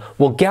 then,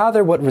 will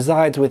gather what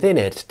resides within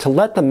it to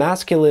let the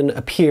masculine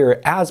appear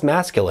as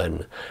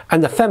masculine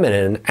and the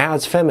feminine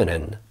as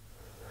feminine.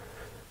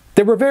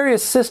 There were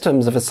various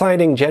systems of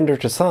assigning gender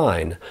to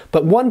sign,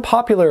 but one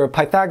popular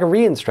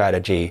Pythagorean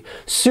strategy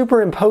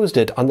superimposed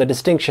it on the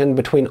distinction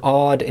between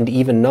odd and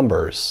even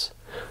numbers,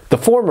 the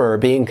former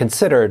being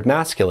considered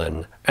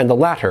masculine and the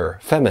latter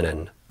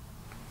feminine.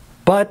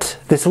 But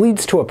this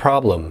leads to a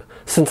problem,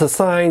 since the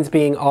signs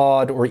being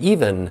odd or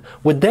even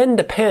would then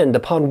depend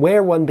upon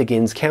where one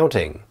begins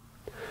counting.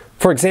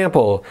 For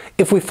example,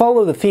 if we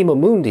follow the Thema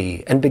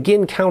Mundi and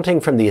begin counting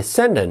from the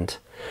ascendant,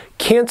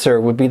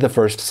 Cancer would be the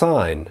first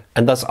sign,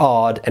 and thus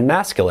odd and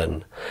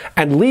masculine,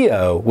 and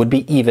Leo would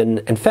be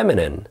even and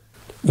feminine.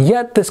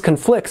 Yet this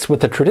conflicts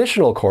with the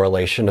traditional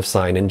correlation of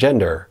sign and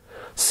gender,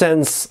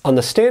 since, on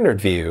the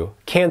standard view,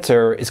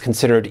 Cancer is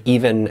considered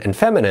even and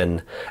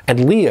feminine,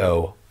 and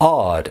Leo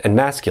odd and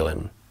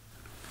masculine.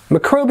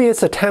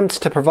 Macrobius attempts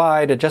to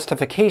provide a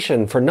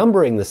justification for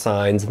numbering the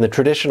signs in the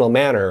traditional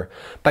manner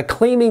by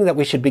claiming that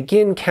we should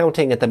begin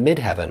counting at the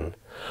midheaven,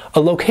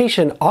 a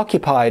location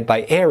occupied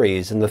by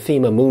Ares in the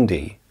Thema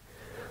Mundi.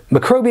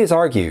 Macrobius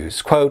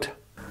argues, quote,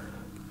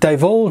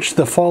 "Divulge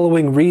the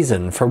following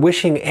reason for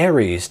wishing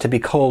Ares to be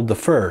called the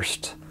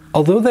first,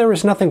 although there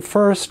is nothing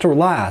first or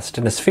last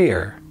in a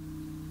sphere.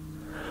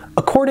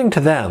 According to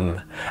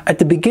them, at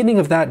the beginning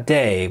of that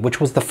day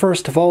which was the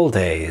first of all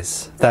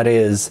days, that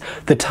is,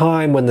 the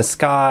time when the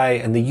sky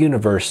and the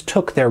universe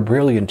took their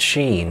brilliant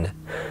sheen,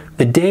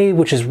 the day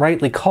which is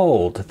rightly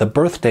called the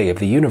birthday of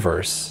the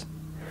universe,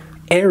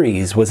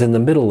 Ares was in the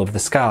middle of the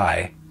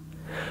sky.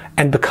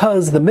 And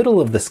because the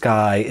middle of the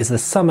sky is the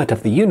summit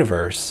of the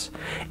universe,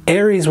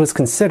 Ares was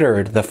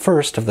considered the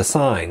first of the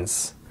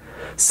signs,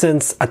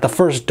 since at the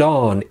first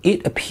dawn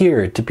it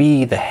appeared to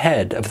be the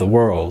head of the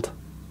world."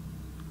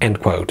 End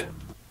quote.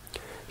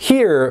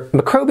 Here,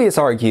 Macrobius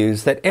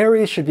argues that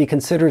Ares should be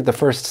considered the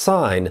first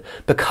sign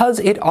because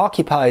it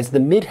occupies the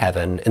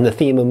midheaven in the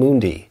Thema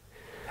Mundi,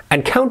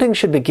 and counting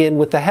should begin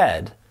with the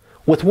head,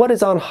 with what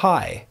is on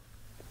high.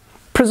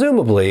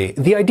 Presumably,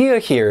 the idea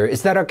here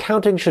is that our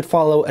counting should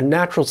follow a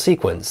natural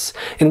sequence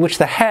in which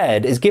the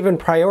head is given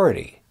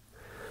priority.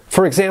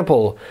 For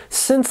example,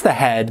 since the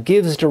head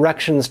gives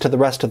directions to the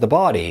rest of the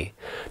body,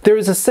 there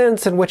is a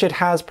sense in which it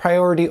has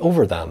priority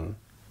over them.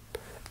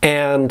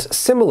 And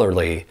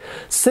similarly,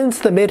 since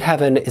the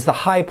midheaven is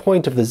the high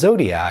point of the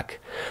zodiac,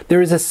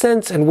 there is a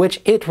sense in which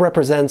it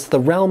represents the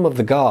realm of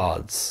the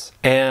gods,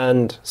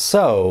 and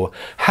so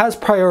has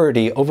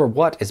priority over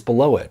what is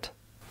below it.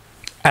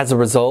 As a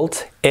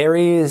result,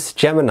 Aries,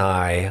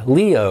 Gemini,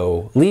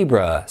 Leo,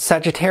 Libra,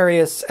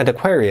 Sagittarius, and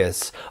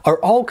Aquarius are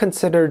all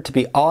considered to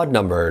be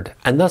odd-numbered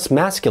and thus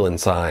masculine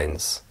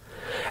signs.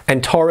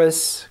 And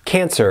Taurus,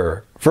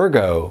 Cancer,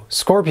 Virgo,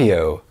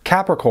 Scorpio,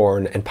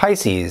 Capricorn, and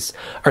Pisces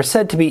are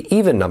said to be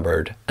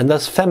even-numbered and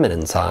thus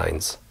feminine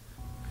signs.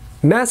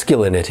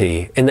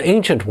 Masculinity in the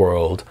ancient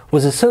world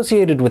was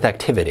associated with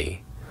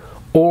activity,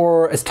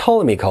 or as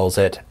Ptolemy calls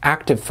it,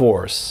 active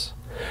force,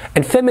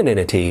 and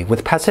femininity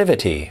with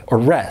passivity or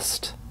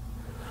rest.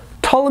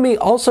 Ptolemy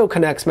also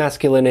connects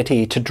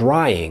masculinity to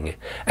drying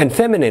and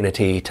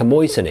femininity to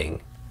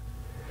moistening.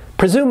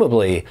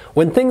 Presumably,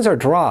 when things are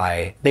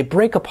dry, they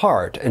break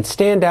apart and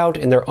stand out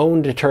in their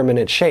own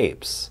determinate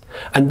shapes,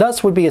 and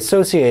thus would be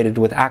associated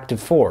with active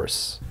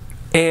force.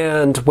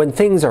 And when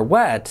things are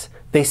wet,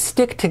 they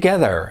stick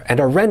together and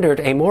are rendered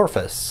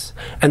amorphous,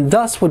 and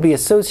thus would be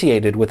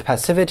associated with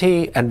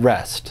passivity and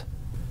rest.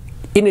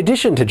 In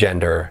addition to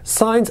gender,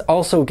 signs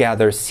also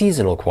gather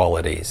seasonal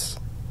qualities.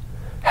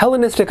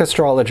 Hellenistic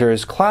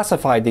astrologers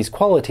classified these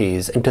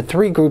qualities into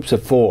 3 groups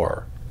of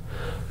 4.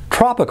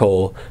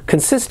 Tropical,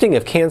 consisting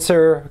of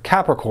Cancer,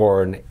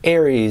 Capricorn,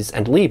 Aries,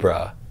 and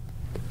Libra.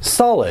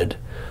 Solid,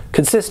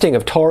 consisting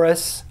of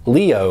Taurus,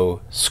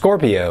 Leo,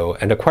 Scorpio,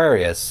 and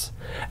Aquarius.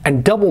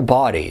 And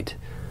double-bodied,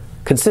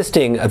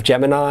 consisting of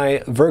Gemini,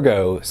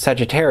 Virgo,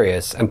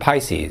 Sagittarius, and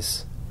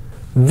Pisces.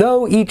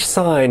 Though each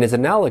sign is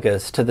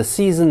analogous to the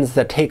seasons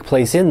that take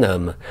place in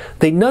them,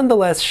 they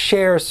nonetheless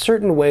share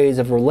certain ways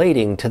of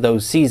relating to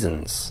those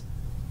seasons.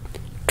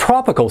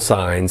 Tropical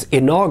signs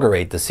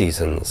inaugurate the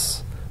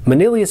seasons.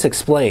 Manilius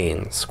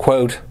explains,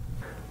 quote,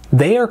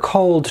 "They are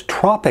called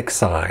tropic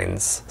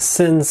signs,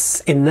 since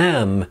in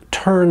them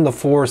turn the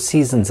 4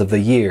 seasons of the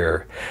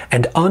year,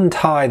 and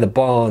untie the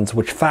bonds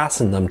which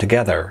fasten them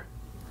together.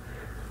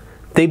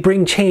 They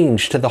bring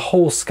change to the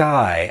whole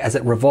sky as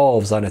it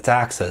revolves on its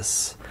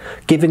axis,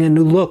 giving a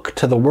new look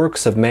to the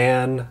works of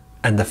man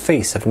and the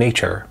face of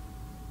nature."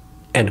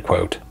 End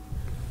quote.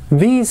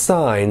 These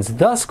signs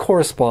thus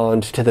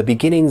correspond to the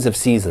beginnings of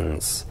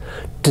seasons,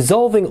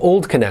 dissolving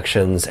old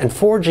connections and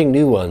forging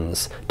new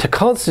ones to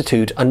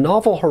constitute a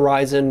novel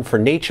horizon for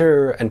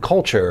nature and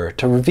culture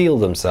to reveal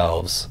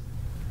themselves.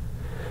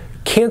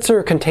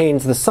 Cancer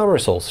contains the summer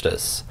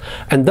solstice,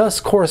 and thus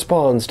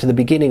corresponds to the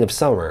beginning of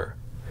summer.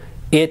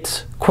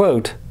 It,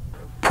 quote,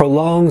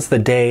 "prolongs the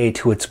day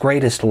to its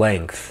greatest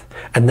length,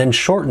 and then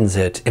shortens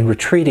it in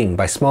retreating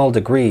by small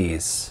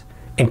degrees,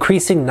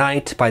 increasing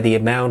night by the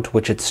amount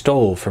which it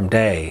stole from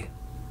day."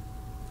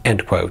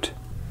 End quote.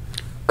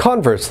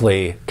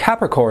 Conversely,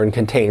 Capricorn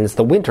contains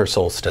the winter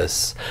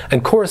solstice,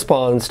 and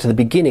corresponds to the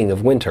beginning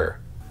of winter.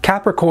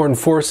 Capricorn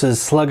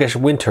forces sluggish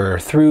winter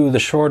through the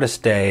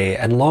shortest day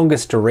and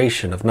longest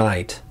duration of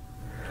night,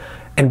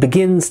 and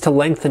begins to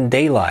lengthen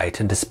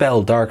daylight and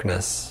dispel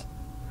darkness.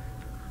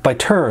 By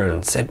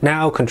turns, it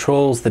now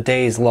controls the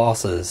day's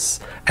losses,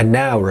 and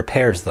now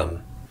repairs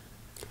them.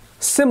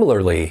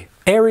 Similarly,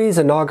 Aries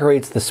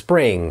inaugurates the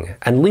spring,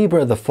 and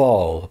Libra the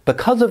fall,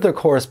 because of their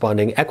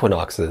corresponding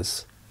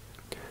equinoxes.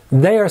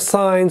 They are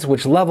signs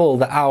which level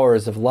the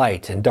hours of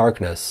light and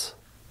darkness.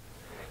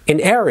 In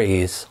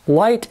Aries,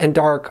 light and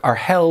dark are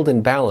held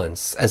in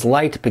balance as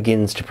light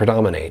begins to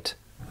predominate.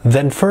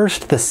 Then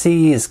first the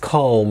sea is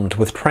calmed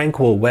with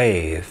tranquil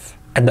wave,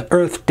 and the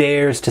earth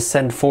dares to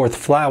send forth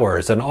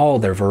flowers in all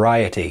their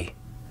variety.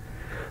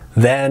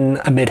 Then,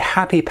 amid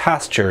happy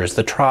pastures,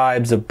 the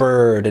tribes of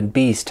bird and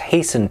beast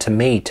hasten to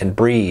mate and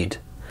breed,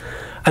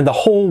 and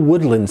the whole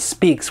woodland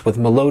speaks with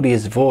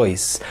melodious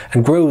voice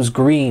and grows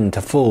green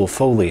to full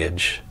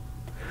foliage.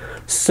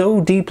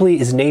 So deeply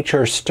is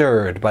nature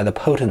stirred by the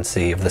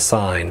potency of the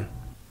sign.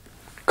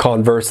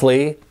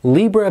 Conversely,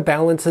 Libra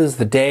balances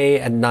the day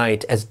and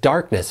night as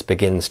darkness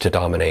begins to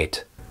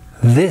dominate.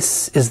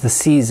 This is the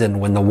season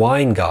when the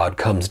wine god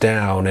comes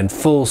down in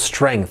full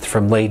strength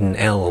from laden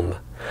elm,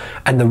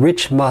 and the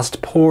rich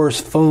must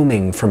pours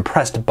foaming from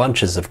pressed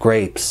bunches of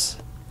grapes.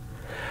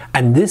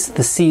 And this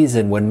the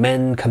season when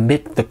men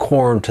commit the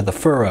corn to the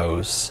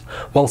furrows,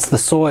 whilst the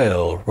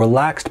soil,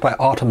 relaxed by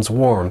autumn's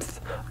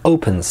warmth,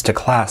 opens to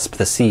clasp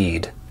the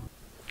seed.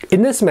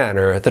 In this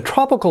manner, the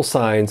tropical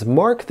signs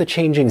mark the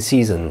changing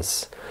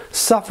seasons,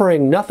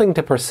 suffering nothing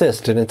to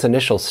persist in its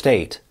initial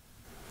state.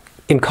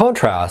 In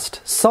contrast,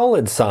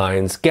 solid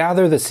signs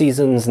gather the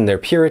seasons in their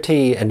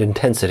purity and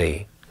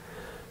intensity.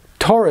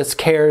 Taurus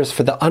cares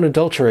for the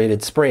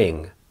unadulterated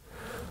spring,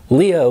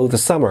 Leo the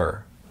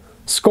summer,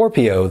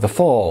 Scorpio the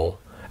fall,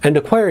 and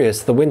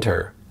Aquarius the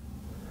winter.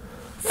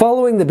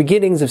 Following the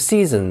beginnings of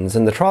seasons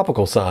in the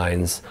tropical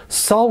signs,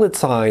 solid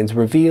signs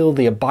reveal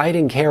the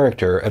abiding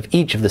character of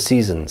each of the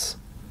seasons.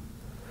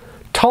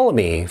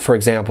 Ptolemy, for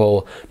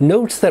example,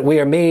 notes that we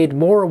are made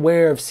more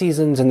aware of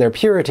seasons and their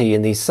purity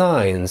in these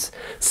signs,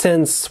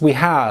 since we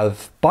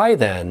have, by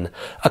then,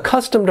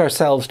 accustomed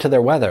ourselves to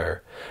their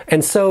weather,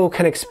 and so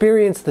can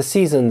experience the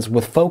seasons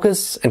with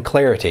focus and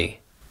clarity.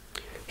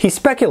 He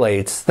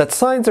speculates that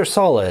signs are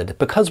solid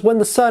because when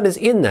the sun is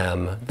in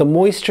them, the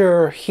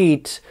moisture,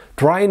 heat,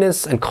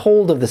 dryness, and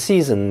cold of the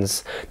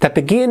seasons that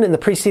begin in the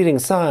preceding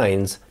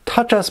signs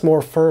touch us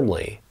more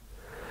firmly.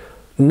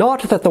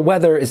 Not that the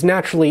weather is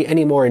naturally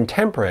any more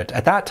intemperate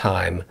at that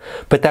time,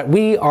 but that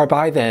we are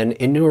by then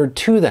inured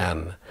to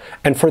them,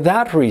 and for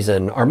that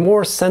reason are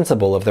more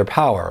sensible of their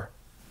power.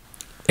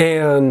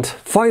 And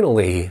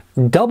finally,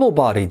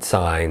 double-bodied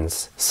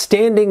signs,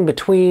 standing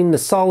between the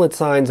solid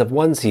signs of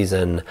one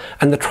season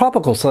and the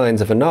tropical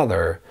signs of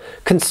another,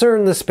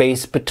 concern the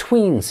space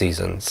between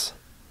seasons.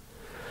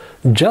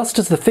 Just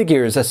as the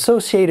figures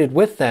associated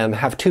with them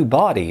have two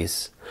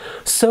bodies,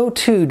 so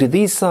too do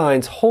these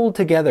signs hold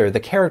together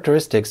the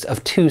characteristics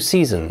of two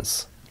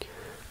seasons.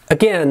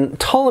 Again,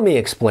 Ptolemy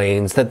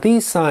explains that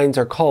these signs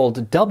are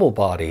called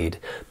double-bodied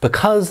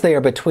because they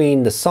are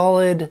between the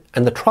solid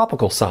and the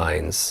tropical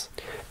signs,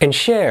 and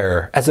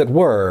share, as it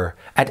were,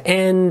 at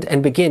end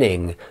and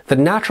beginning, the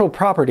natural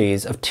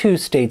properties of two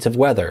states of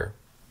weather.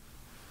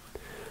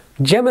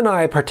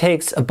 Gemini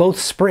partakes of both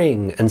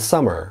spring and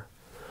summer,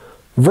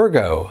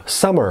 Virgo,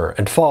 summer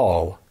and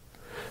fall,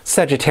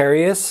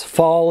 Sagittarius,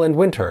 fall and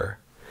winter,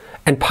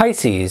 and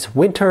Pisces,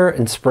 winter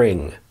and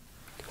spring.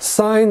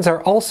 Signs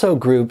are also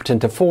grouped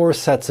into 4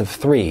 sets of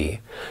 3,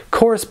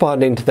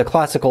 corresponding to the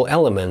classical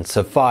elements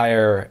of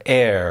fire,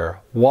 air,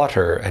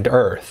 water, and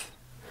earth.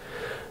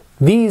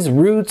 These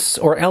roots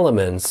or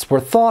elements were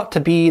thought to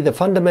be the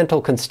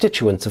fundamental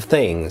constituents of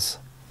things.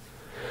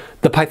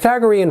 The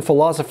Pythagorean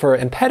philosopher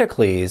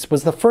Empedocles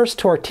was the first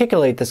to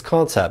articulate this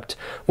concept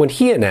when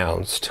he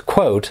announced,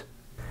 quote,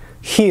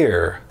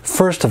 "Here,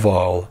 first of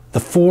all, the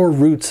 4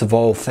 roots of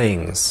all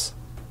things.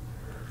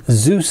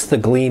 Zeus the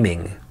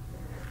gleaming,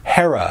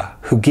 Hera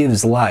who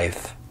gives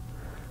life,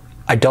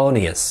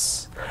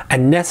 Aidoneus,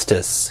 and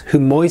Nestus who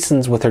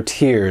moistens with her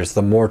tears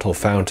the mortal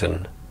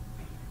fountain."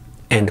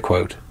 End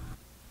quote.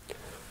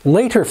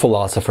 Later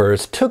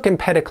philosophers took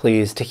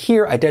Empedocles to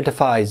here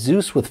identify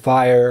Zeus with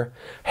fire,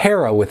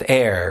 Hera with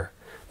air,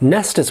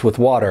 Nestus with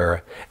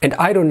water, and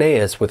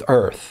Idoneus with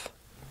earth.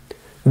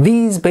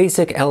 These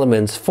basic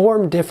elements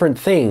form different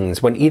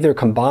things when either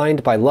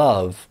combined by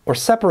love or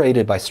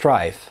separated by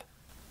strife.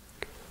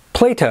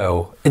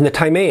 Plato, in the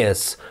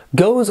Timaeus,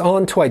 goes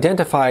on to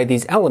identify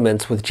these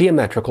elements with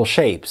geometrical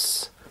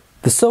shapes,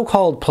 the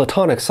so-called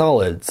Platonic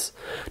solids,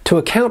 to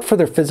account for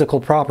their physical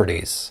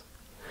properties.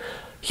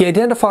 He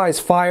identifies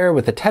fire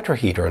with the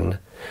tetrahedron,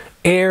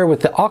 air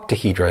with the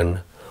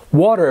octahedron,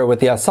 water with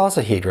the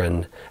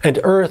isosahedron, and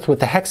earth with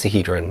the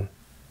hexahedron.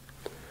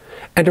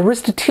 And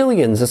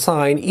Aristotelians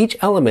assign each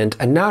element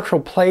a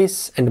natural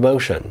place and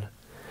motion,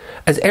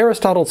 as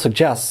Aristotle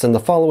suggests in the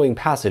following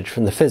passage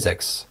from the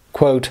Physics,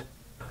 quote,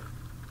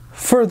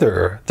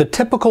 "Further, the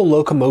typical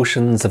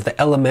locomotions of the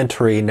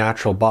elementary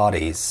natural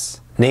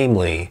bodies,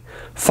 namely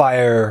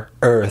fire,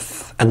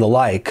 earth, and the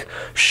like,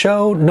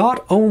 show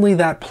not only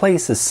that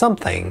place is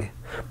something,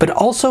 but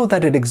also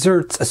that it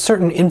exerts a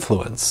certain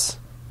influence.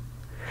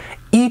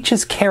 Each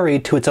is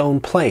carried to its own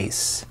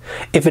place,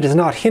 if it is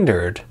not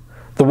hindered,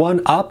 the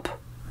one up,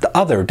 the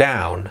other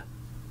down.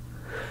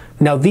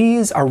 Now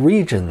these are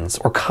regions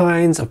or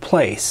kinds of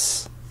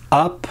place,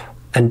 up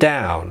and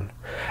down,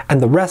 and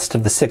the rest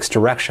of the 6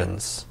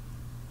 directions.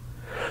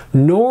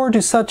 Nor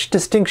do such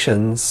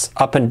distinctions,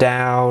 up and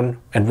down,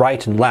 and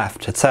right and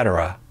left,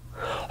 etc.,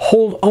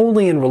 hold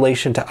only in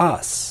relation to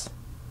us.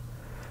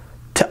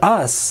 To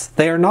us,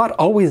 they are not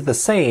always the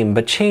same,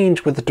 but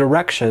change with the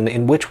direction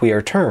in which we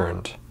are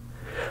turned.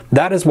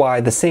 That is why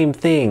the same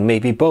thing may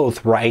be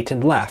both right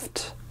and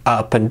left,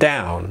 up and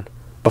down,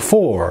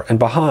 before and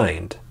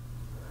behind.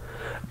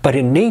 But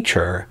in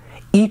nature,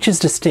 each is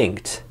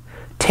distinct,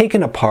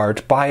 taken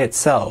apart by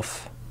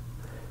itself.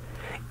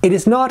 It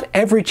is not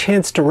every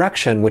chance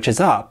direction which is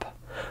up,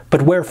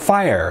 but where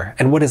fire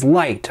and what is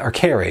light are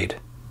carried.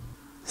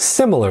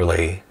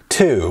 Similarly,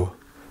 too,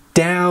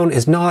 down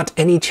is not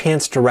any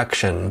chance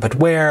direction, but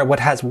where what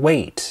has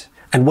weight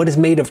and what is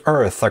made of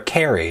earth are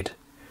carried.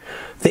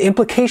 The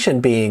implication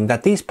being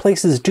that these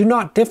places do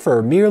not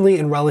differ merely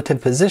in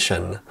relative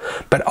position,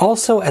 but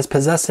also as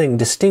possessing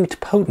distinct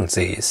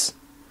potencies."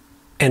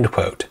 End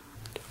quote.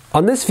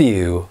 On this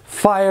view,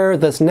 fire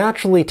thus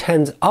naturally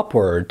tends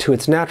upward to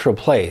its natural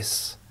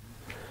place.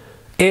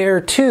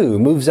 Air, too,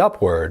 moves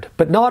upward,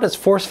 but not as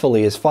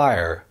forcefully as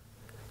fire.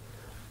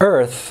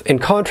 Earth, in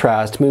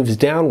contrast, moves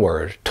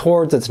downward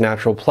towards its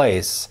natural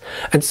place,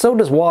 and so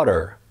does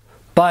water,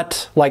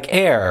 but, like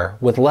air,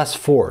 with less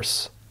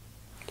force.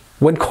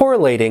 When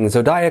correlating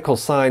zodiacal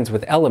signs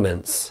with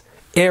elements,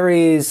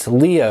 Aries,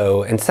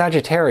 Leo, and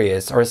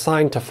Sagittarius are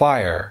assigned to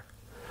fire,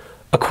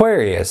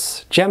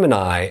 Aquarius,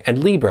 Gemini,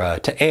 and Libra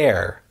to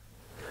air,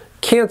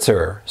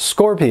 Cancer,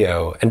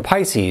 Scorpio, and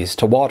Pisces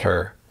to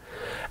water,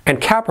 and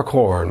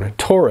Capricorn,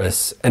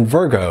 Taurus, and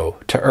Virgo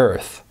to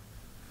earth.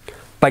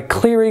 By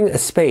clearing a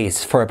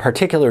space for a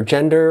particular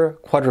gender,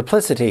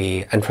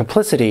 quadruplicity, and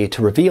triplicity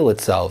to reveal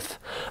itself,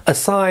 a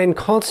sign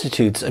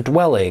constitutes a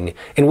dwelling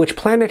in which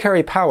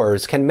planetary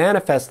powers can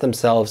manifest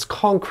themselves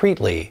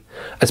concretely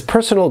as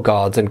personal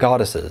gods and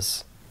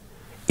goddesses.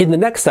 In the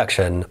next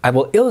section, I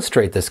will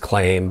illustrate this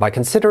claim by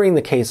considering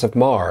the case of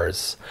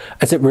Mars,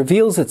 as it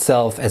reveals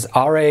itself as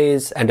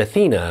Ares and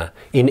Athena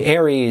in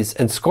Aries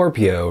and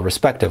Scorpio,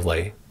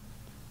 respectively.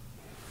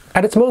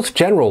 At its most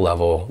general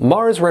level,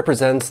 Mars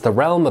represents the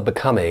realm of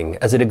becoming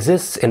as it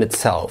exists in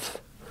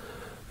itself.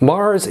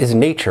 Mars is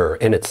nature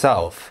in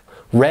itself,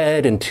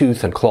 red in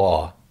tooth and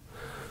claw.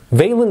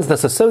 Valens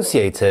thus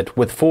associates it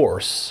with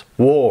force,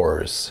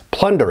 wars,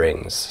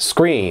 plunderings,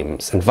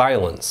 screams, and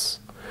violence.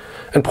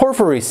 And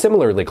Porphyry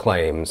similarly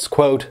claims,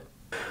 quote,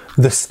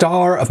 "The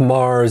star of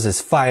Mars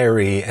is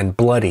fiery and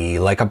bloody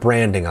like a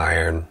branding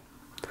iron.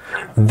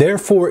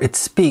 Therefore it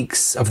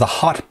speaks of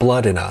the hot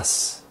blood in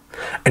us,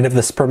 and of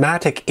the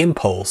spermatic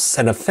impulse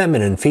and of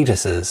feminine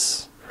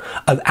fetuses,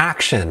 of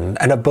action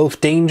and of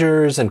both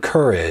dangers and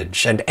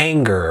courage, and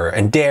anger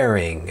and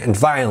daring and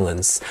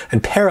violence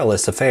and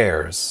perilous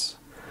affairs,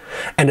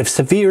 and of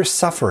severe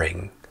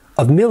suffering,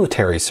 of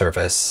military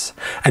service,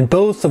 and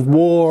both of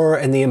war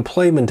and the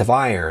employment of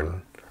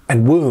iron,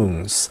 and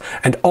wounds,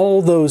 and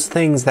all those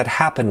things that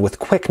happen with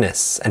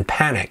quickness and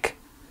panic,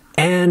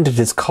 and it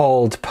is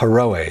called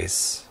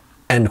paroes."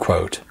 End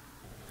quote.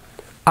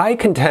 I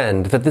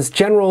contend that this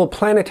general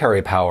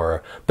planetary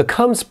power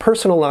becomes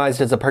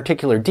personalized as a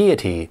particular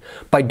deity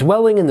by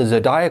dwelling in the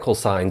zodiacal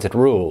signs it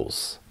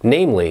rules,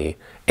 namely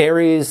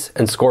Aries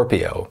and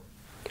Scorpio.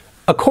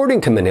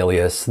 According to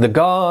Manilius, the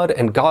god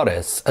and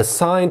goddess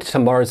assigned to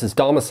Mars's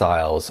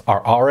domiciles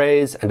are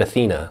Ares and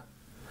Athena.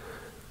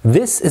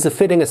 This is a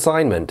fitting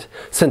assignment,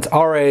 since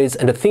Ares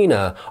and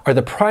Athena are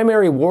the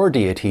primary war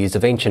deities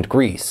of ancient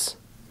Greece.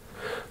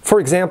 For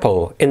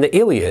example, in the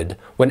Iliad,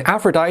 when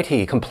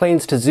Aphrodite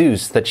complains to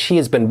Zeus that she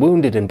has been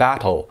wounded in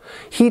battle,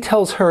 he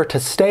tells her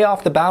to stay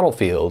off the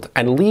battlefield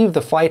and leave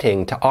the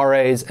fighting to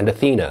Ares and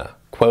Athena.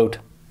 Quote,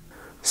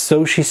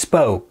 So she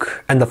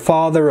spoke, and the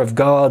father of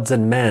gods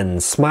and men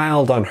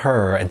smiled on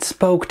her and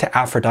spoke to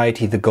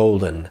Aphrodite the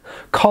Golden,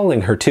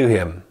 calling her to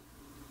him.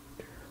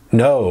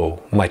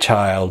 No, my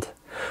child,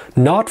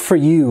 not for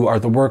you are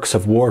the works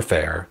of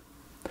warfare.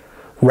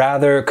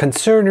 Rather,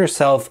 concern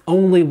yourself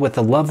only with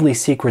the lovely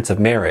secrets of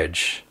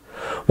marriage,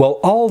 while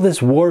all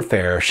this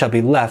warfare shall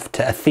be left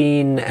to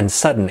Athene and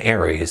sudden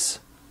Ares.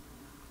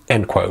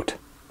 End quote.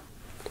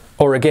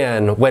 Or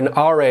again, when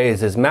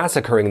Ares is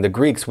massacring the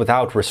Greeks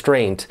without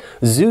restraint,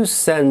 Zeus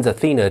sends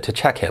Athena to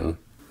check him.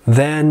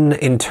 Then,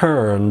 in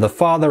turn, the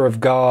father of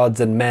gods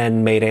and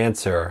men made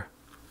answer,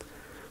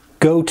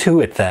 Go to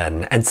it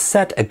then, and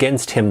set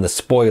against him the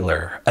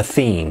spoiler,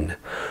 Athene,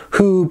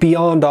 who,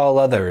 beyond all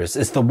others,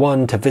 is the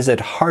one to visit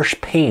harsh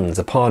pains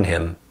upon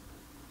him.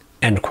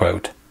 End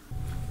quote.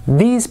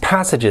 These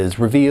passages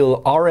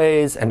reveal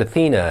Ares and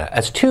Athena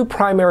as two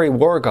primary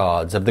war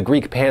gods of the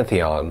Greek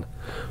pantheon,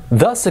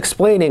 thus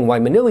explaining why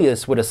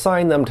Manilius would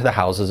assign them to the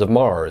houses of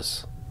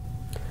Mars.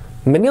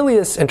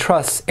 Manilius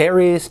entrusts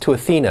Ares to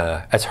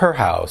Athena as her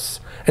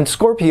house, and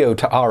Scorpio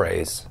to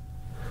Ares.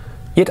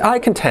 Yet I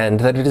contend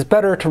that it is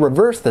better to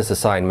reverse this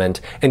assignment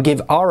and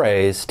give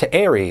Ares to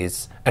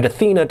Ares and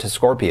Athena to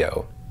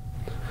Scorpio.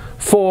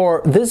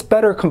 For this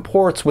better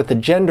comports with the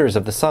genders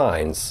of the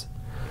signs,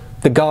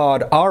 the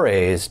god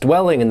Ares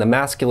dwelling in the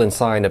masculine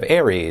sign of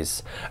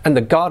Aries, and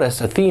the goddess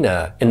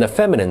Athena in the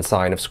feminine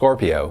sign of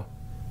Scorpio.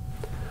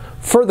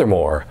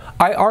 Furthermore,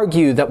 I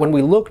argue that when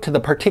we look to the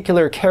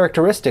particular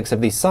characteristics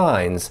of these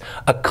signs,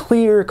 a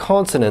clear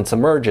consonance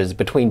emerges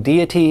between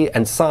deity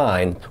and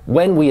sign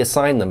when we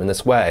assign them in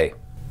this way.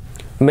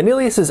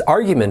 Manilius's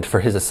argument for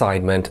his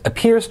assignment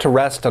appears to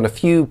rest on a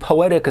few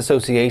poetic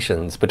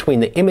associations between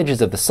the images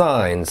of the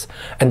signs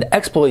and the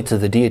exploits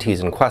of the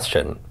deities in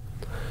question.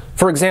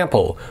 For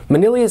example,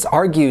 Manilius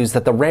argues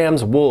that the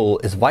ram's wool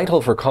is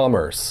vital for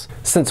commerce,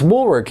 since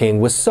woolworking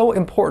was so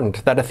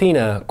important that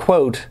Athena,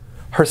 quote,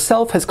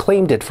 herself has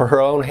claimed it for her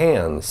own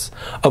hands,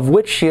 of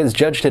which she has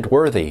judged it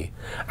worthy,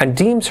 and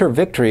deems her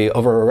victory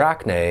over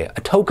Arachne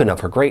a token of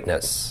her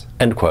greatness.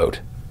 End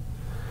quote.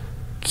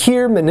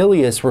 Here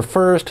Manilius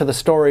refers to the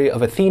story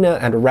of Athena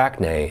and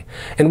Arachne,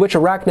 in which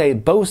Arachne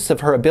boasts of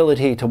her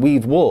ability to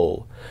weave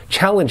wool,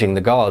 challenging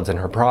the gods in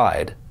her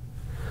pride.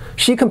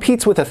 She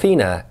competes with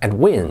Athena and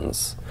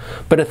wins,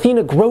 but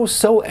Athena grows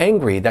so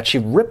angry that she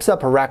rips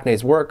up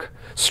Arachne's work,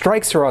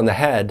 strikes her on the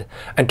head,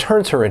 and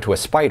turns her into a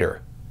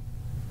spider.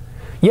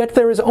 Yet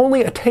there is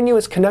only a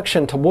tenuous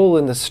connection to wool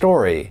in this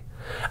story,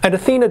 and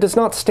Athena does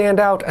not stand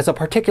out as a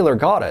particular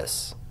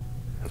goddess.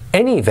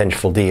 Any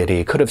vengeful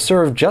deity could have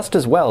served just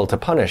as well to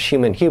punish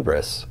human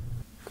hubris.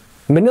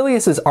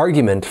 Manilius's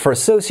argument for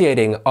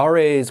associating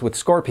Ares with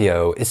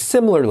Scorpio is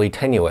similarly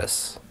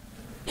tenuous.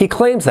 He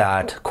claims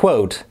that,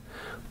 quote,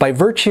 by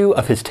virtue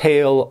of his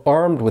tail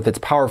armed with its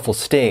powerful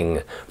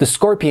sting, the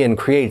scorpion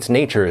creates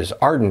natures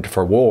ardent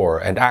for war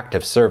and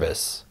active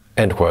service.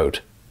 End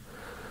quote.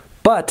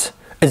 But,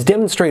 as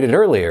demonstrated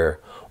earlier,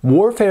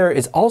 warfare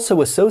is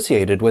also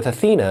associated with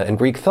Athena in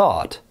Greek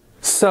thought.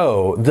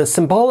 So, the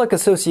symbolic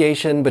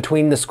association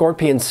between the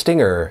scorpion's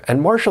stinger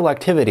and martial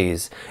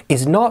activities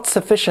is not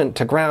sufficient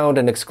to ground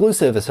an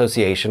exclusive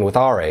association with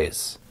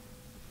Ares.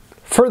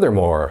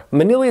 Furthermore,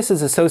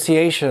 Manilius's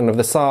association of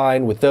the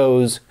sign with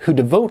those who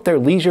devote their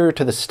leisure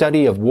to the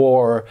study of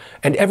war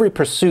and every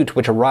pursuit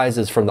which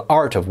arises from the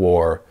art of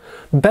war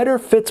better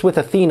fits with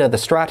Athena the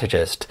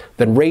strategist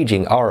than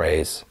raging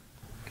Ares.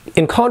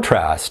 In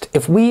contrast,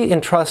 if we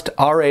entrust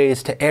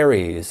Ares to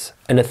Ares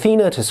and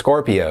Athena to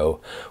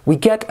Scorpio, we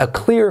get a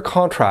clear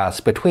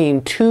contrast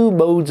between two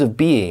modes of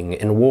being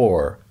in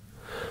war.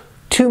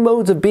 Two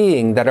modes of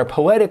being that are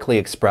poetically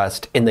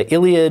expressed in the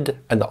Iliad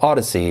and the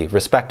Odyssey,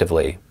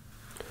 respectively.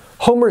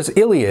 Homer's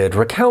Iliad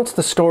recounts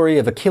the story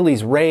of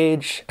Achilles'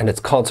 rage and its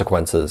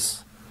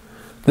consequences.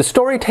 The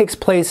story takes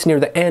place near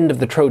the end of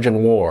the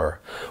Trojan War,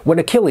 when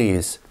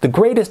Achilles, the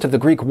greatest of the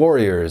Greek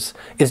warriors,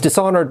 is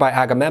dishonored by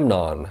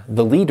Agamemnon,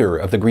 the leader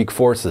of the Greek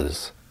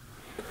forces.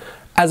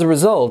 As a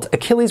result,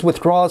 Achilles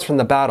withdraws from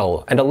the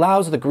battle and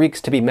allows the Greeks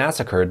to be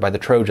massacred by the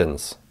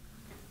Trojans.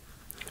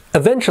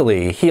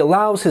 Eventually, he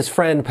allows his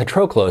friend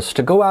Patroclus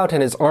to go out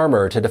in his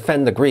armor to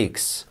defend the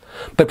Greeks,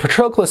 but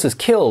Patroclus is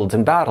killed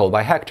in battle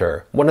by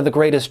Hector, one of the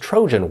greatest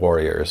Trojan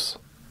warriors.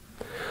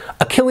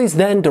 Achilles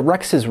then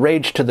directs his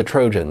rage to the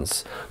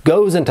Trojans,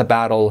 goes into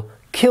battle,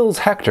 kills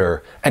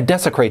Hector, and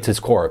desecrates his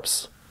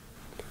corpse.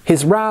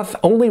 His wrath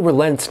only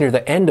relents near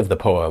the end of the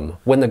poem,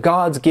 when the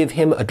gods give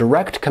him a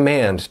direct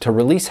command to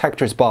release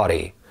Hector's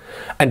body,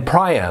 and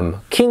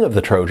Priam, king of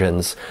the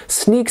Trojans,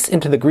 sneaks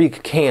into the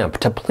Greek camp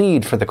to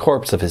plead for the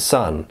corpse of his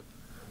son.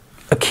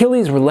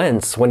 Achilles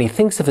relents when he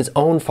thinks of his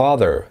own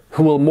father,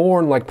 who will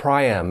mourn like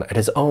Priam at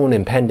his own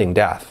impending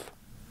death.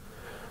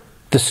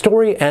 The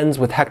story ends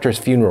with Hector's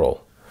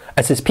funeral,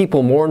 as his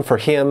people mourn for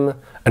him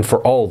and for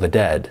all the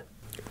dead.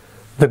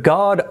 The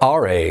god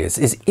Ares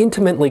is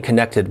intimately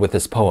connected with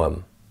this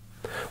poem.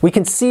 We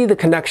can see the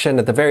connection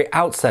at the very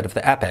outset of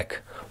the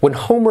epic, when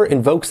Homer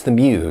invokes the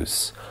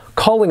Muse,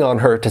 calling on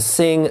her to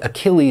sing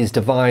Achilles'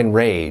 divine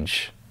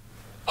rage.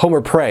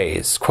 Homer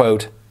prays,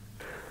 quote,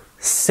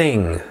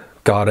 "Sing,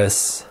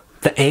 goddess,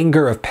 the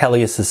anger of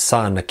Peleus'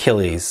 son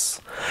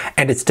Achilles,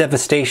 and its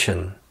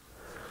devastation,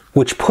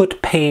 which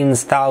put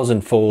pains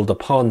thousandfold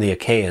upon the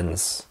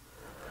Achaeans,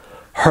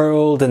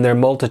 hurled in their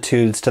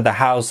multitudes to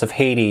the house of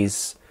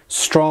Hades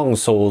strong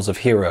souls of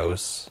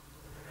heroes,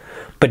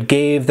 but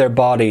gave their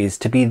bodies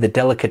to be the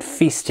delicate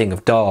feasting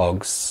of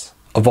dogs,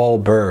 of all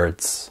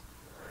birds.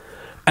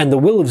 And the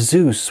will of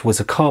Zeus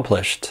was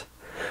accomplished,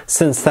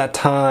 since that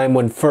time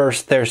when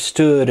first there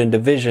stood in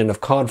division of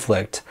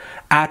conflict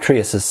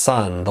Atreus'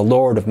 son, the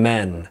lord of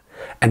men,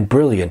 and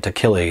brilliant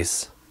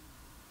Achilles."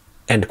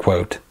 End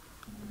quote.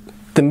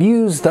 The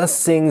muse thus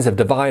sings of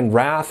divine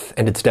wrath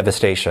and its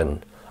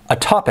devastation, a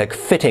topic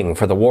fitting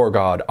for the war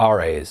god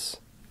Ares.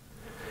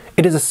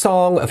 It is a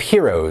song of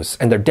heroes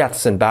and their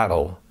deaths in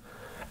battle,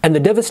 and the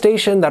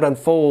devastation that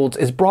unfolds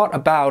is brought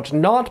about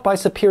not by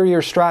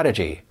superior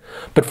strategy,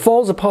 but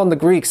falls upon the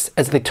Greeks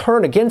as they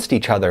turn against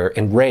each other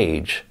in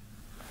rage.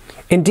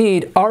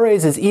 Indeed,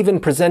 Ares is even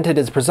presented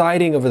as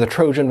presiding over the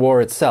Trojan War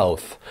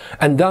itself,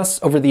 and thus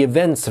over the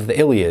events of the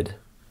Iliad.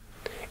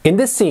 In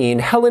this scene,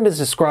 Helen is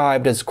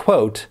described as,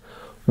 quote,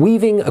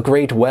 "weaving a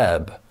great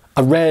web,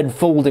 a red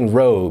folding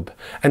robe,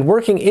 and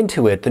working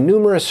into it the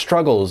numerous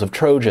struggles of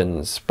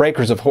Trojans,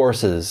 breakers of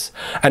horses,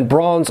 and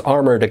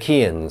bronze-armored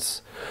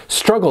Achaeans,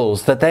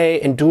 struggles that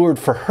they endured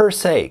for her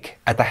sake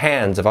at the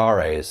hands of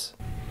Ares."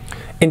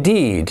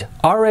 Indeed,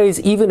 Ares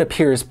even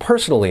appears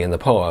personally in the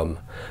poem,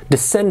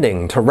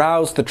 descending to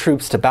rouse the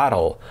troops to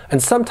battle,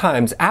 and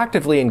sometimes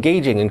actively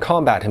engaging in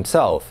combat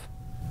himself.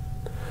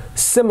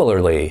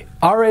 Similarly,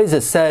 Ares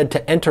is said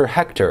to enter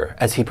Hector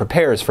as he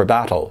prepares for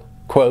battle,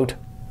 quote,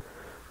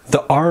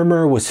 "The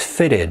armor was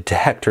fitted to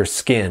Hector's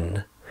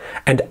skin,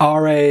 and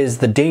Ares,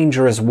 the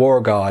dangerous war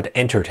god,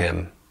 entered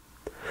him,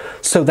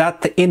 so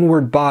that the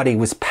inward body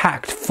was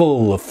packed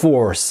full of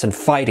force and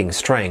fighting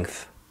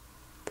strength.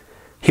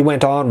 He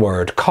went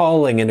onward,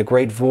 calling in a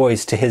great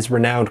voice to his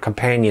renowned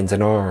companions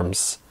in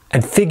arms,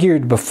 and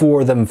figured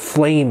before them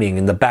flaming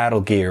in the battle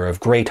gear of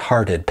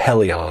great-hearted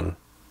Pelion."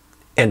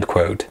 End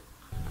quote.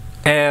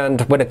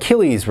 And when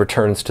Achilles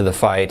returns to the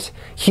fight,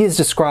 he is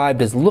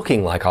described as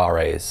looking like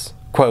Ares,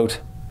 quote,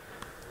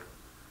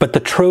 "But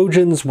the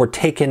Trojans were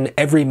taken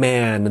every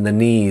man in the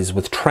knees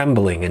with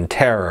trembling and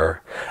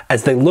terror,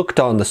 as they looked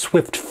on the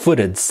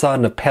swift-footed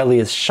son of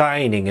Peleus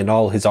shining in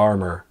all his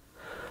armor,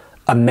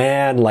 a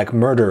man like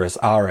murderous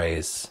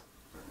Ares.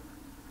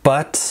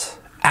 But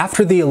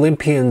after the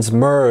Olympians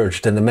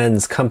merged in the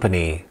men's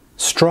company,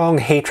 strong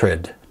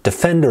hatred,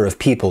 defender of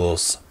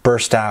peoples,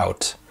 burst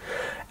out,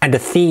 and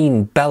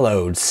Athene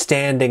bellowed,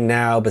 standing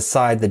now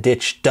beside the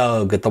ditch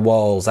dug at the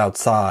walls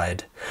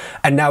outside,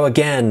 and now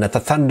again at the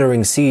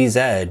thundering sea's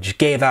edge,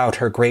 gave out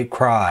her great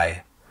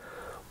cry,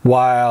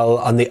 while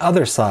on the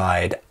other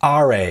side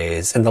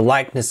Ares, in the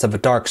likeness of a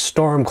dark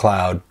storm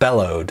cloud,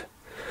 bellowed,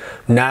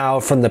 now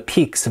from the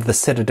peaks of the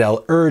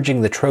citadel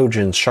urging the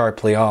Trojans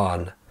sharply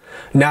on,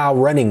 now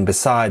running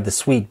beside the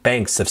sweet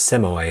banks of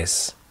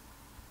Simois."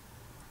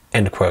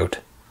 End quote.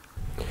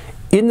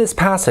 In this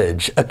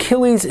passage,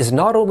 Achilles is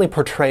not only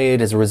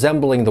portrayed as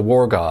resembling the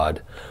war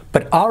god,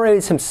 but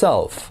Ares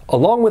himself,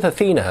 along with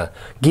Athena,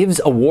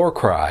 gives a war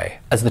cry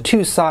as the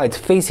two sides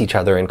face each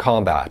other in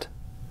combat.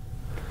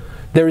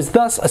 There is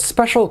thus a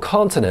special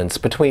consonance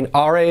between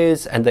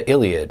Ares and the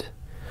Iliad,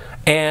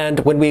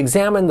 and when we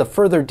examine the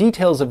further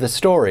details of the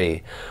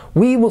story,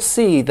 we will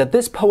see that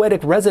this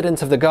poetic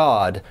residence of the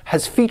god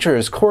has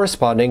features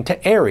corresponding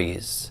to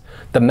Aries,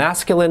 the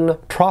masculine,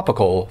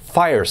 tropical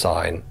fire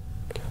sign.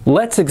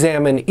 Let's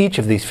examine each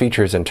of these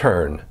features in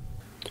turn.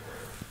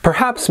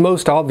 Perhaps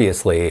most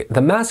obviously,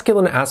 the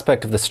masculine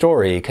aspect of the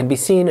story can be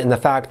seen in the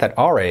fact that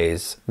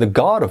Ares, the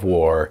god of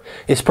war,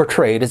 is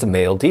portrayed as a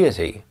male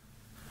deity.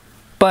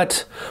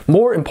 But,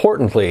 more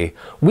importantly,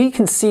 we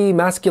can see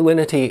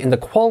masculinity in the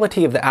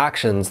quality of the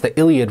actions the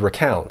Iliad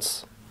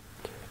recounts.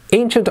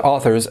 Ancient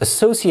authors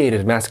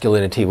associated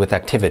masculinity with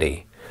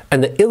activity,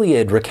 and the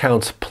Iliad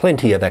recounts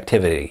plenty of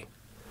activity.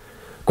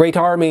 Great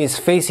armies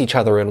face each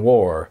other in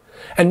war,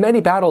 and many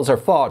battles are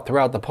fought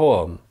throughout the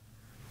poem.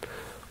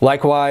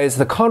 Likewise,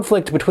 the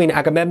conflict between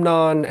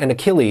Agamemnon and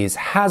Achilles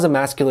has a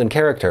masculine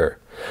character,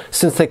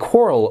 since they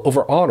quarrel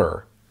over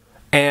honor,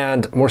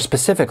 and, more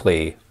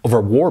specifically,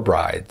 over war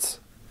brides.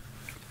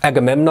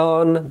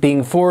 Agamemnon,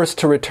 being forced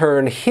to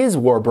return his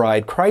war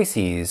bride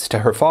Chryses to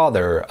her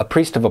father, a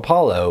priest of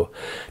Apollo,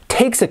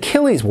 takes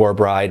Achilles' war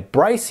bride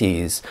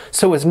Briseis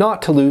so as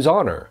not to lose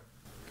honor.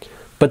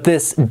 But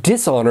this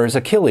dishonors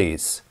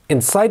Achilles,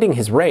 inciting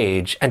his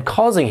rage and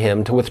causing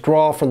him to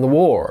withdraw from the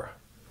war.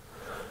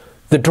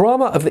 The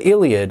drama of the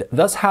Iliad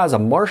thus has a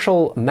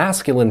martial,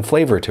 masculine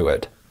flavor to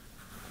it.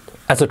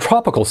 As a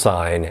tropical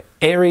sign,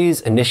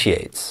 Ares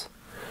initiates.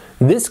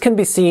 This can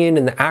be seen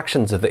in the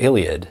actions of the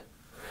Iliad.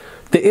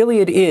 The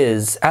Iliad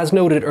is, as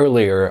noted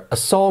earlier, a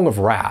song of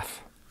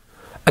wrath.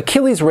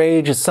 Achilles'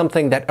 rage is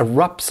something that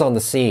erupts on the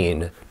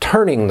scene,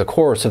 turning the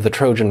course of the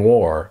Trojan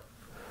War.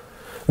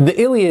 The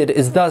Iliad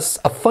is thus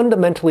a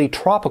fundamentally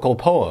tropical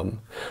poem,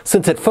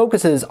 since it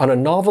focuses on a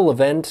novel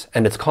event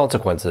and its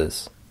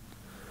consequences.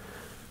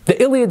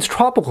 The Iliad's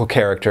tropical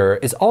character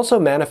is also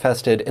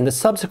manifested in the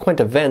subsequent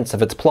events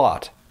of its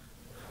plot.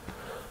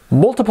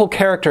 Multiple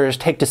characters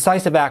take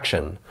decisive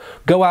action,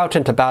 go out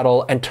into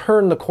battle, and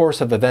turn the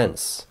course of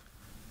events.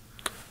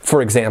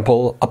 For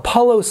example,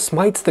 Apollo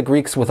smites the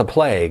Greeks with a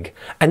plague,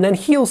 and then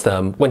heals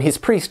them when his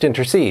priest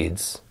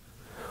intercedes.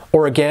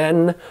 Or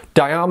again,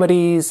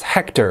 Diomedes,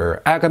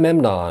 Hector,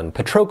 Agamemnon,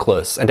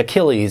 Patroclus, and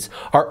Achilles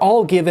are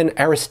all given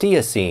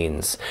Aristia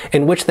scenes,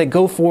 in which they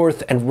go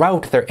forth and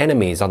rout their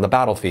enemies on the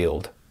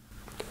battlefield.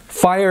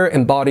 Fire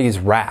embodies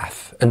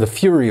wrath and the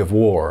fury of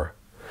war.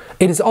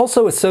 It is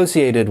also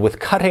associated with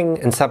cutting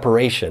and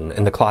separation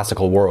in the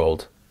classical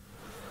world.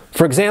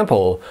 For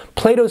example,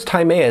 Plato's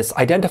Timaeus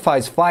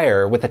identifies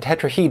fire with the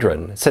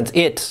tetrahedron, since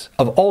it,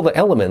 of all the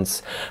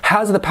elements,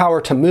 has the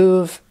power to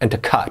move and to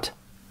cut.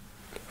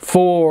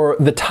 For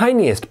the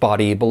tiniest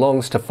body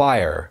belongs to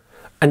fire,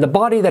 and the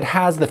body that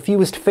has the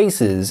fewest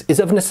faces is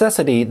of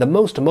necessity the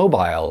most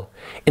mobile,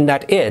 in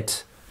that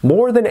it,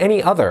 more than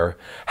any other,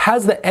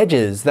 has the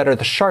edges that are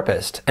the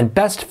sharpest and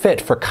best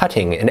fit for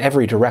cutting in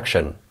every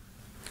direction.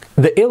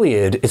 The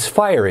Iliad is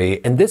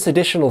fiery in this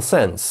additional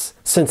sense,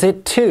 since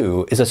it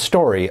too is a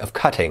story of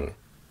cutting.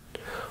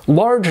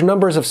 Large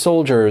numbers of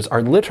soldiers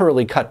are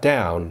literally cut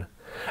down,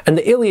 and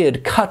the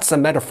Iliad cuts a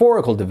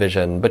metaphorical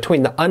division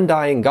between the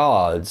undying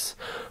gods,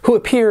 who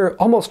appear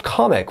almost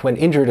comic when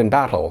injured in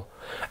battle,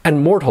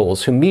 and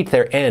mortals who meet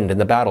their end in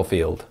the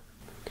battlefield.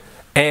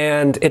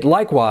 And it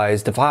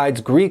likewise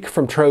divides Greek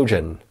from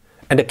Trojan,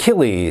 and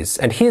Achilles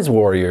and his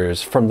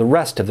warriors from the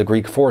rest of the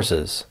Greek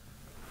forces.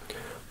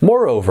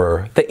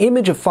 Moreover, the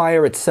image of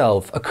fire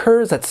itself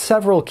occurs at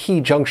several key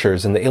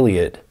junctures in the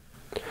Iliad.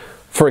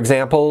 For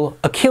example,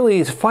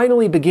 Achilles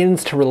finally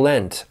begins to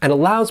relent and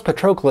allows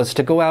Patroclus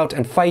to go out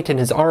and fight in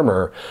his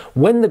armor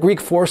when the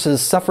Greek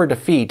forces suffer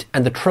defeat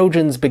and the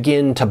Trojans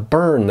begin to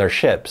burn their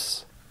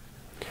ships.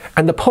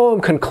 And the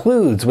poem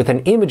concludes with an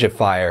image of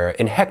fire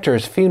in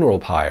Hector's funeral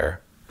pyre.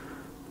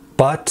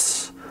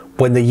 But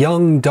when the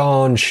young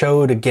dawn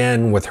showed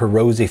again with her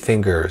rosy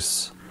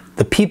fingers,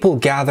 the people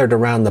gathered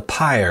around the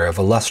pyre of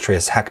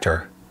illustrious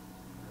Hector.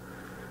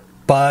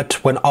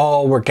 But when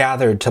all were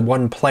gathered to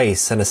one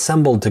place and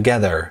assembled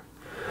together,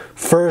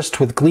 first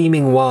with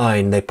gleaming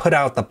wine they put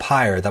out the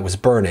pyre that was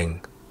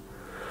burning,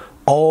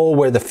 all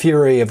where the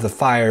fury of the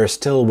fire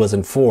still was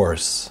in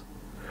force.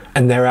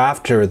 And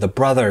thereafter the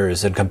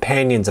brothers and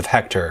companions of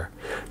Hector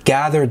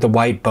gathered the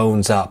white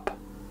bones up,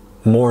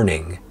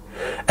 mourning,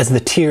 as the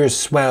tears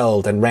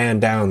swelled and ran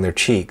down their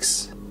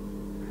cheeks.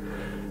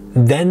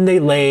 Then they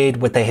laid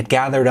what they had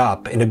gathered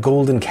up in a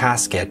golden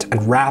casket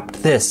and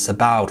wrapped this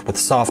about with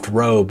soft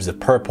robes of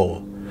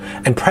purple,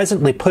 and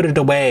presently put it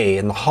away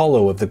in the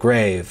hollow of the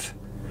grave,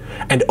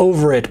 and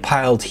over it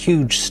piled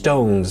huge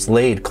stones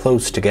laid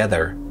close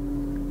together.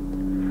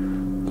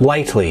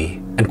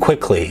 Lightly and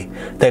quickly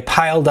they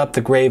piled up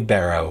the grave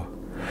barrow,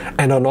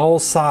 and on all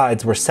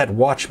sides were set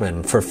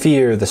watchmen for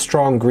fear the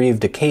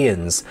strong-grieved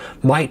Achaeans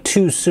might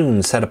too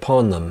soon set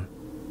upon them.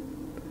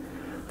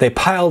 They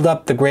piled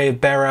up the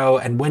grave barrow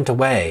and went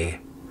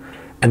away,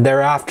 and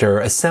thereafter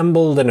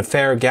assembled in a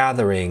fair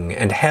gathering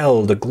and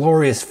held a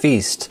glorious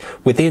feast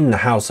within the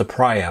house of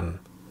Priam,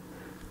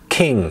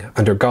 king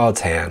under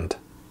God's hand.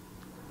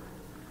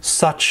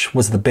 Such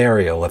was the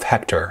burial of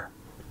Hector,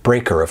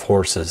 breaker of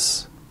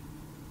horses."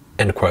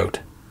 End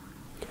quote.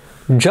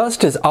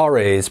 Just as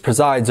Ares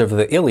presides over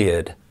the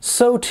Iliad,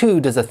 so too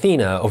does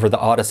Athena over the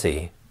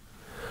Odyssey.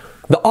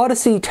 The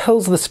Odyssey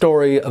tells the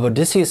story of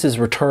Odysseus'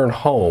 return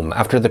home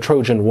after the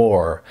Trojan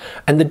War,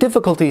 and the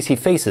difficulties he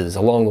faces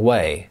along the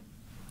way.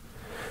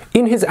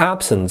 In his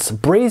absence,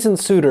 brazen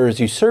suitors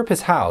usurp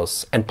his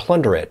house and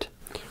plunder it,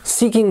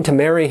 seeking to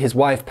marry his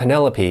wife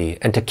Penelope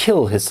and to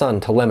kill his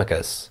son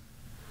Telemachus.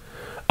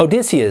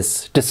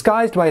 Odysseus,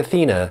 disguised by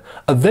Athena,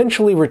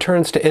 eventually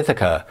returns to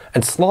Ithaca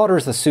and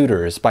slaughters the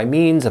suitors by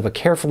means of a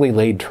carefully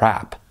laid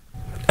trap.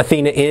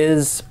 Athena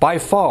is, by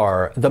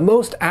far, the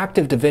most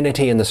active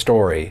divinity in the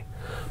story,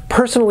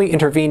 personally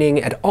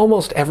intervening at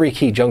almost every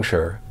key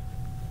juncture.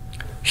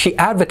 She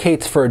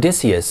advocates for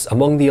Odysseus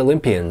among the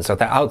Olympians at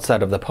the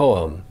outset of the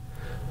poem.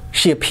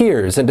 She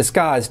appears in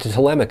disguise to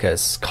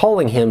Telemachus,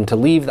 calling him to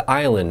leave the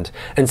island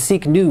and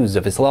seek news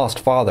of his lost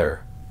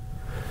father.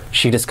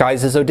 She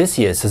disguises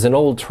Odysseus as an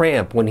old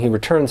tramp when he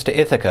returns to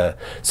Ithaca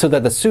so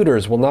that the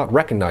suitors will not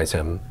recognize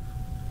him.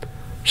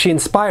 She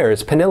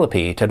inspires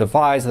Penelope to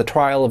devise the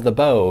trial of the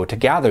bow to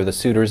gather the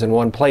suitors in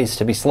one place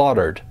to be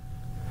slaughtered.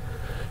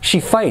 She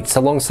fights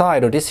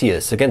alongside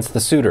Odysseus against the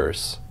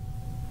suitors.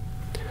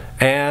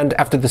 And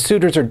after the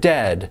suitors are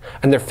dead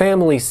and their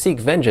families seek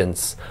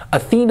vengeance,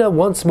 Athena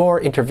once more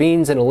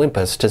intervenes in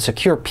Olympus to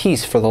secure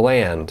peace for the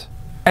land,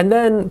 and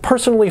then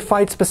personally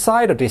fights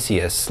beside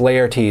Odysseus,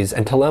 Laertes,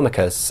 and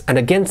Telemachus, and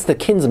against the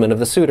kinsmen of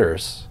the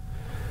suitors.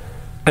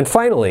 And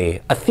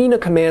finally, Athena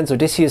commands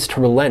Odysseus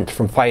to relent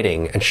from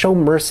fighting and show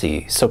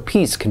mercy so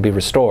peace can be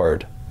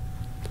restored.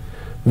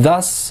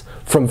 Thus,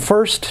 from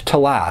first to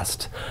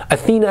last,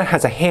 Athena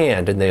has a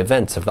hand in the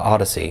events of the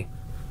Odyssey.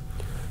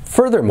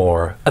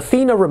 Furthermore,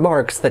 Athena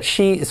remarks that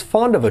she is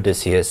fond of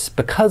Odysseus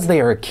because they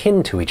are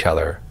akin to each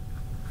other.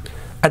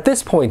 At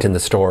this point in the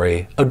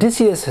story,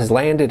 Odysseus has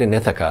landed in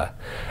Ithaca,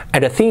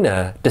 and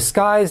Athena,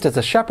 disguised as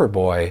a shepherd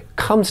boy,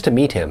 comes to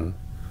meet him.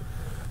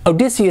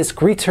 Odysseus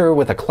greets her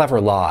with a clever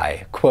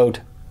lie,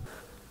 quote,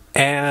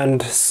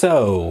 "And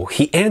so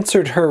he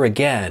answered her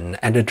again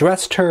and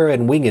addressed her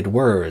in winged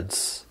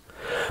words.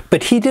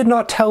 But he did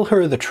not tell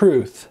her the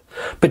truth,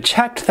 but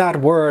checked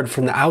that word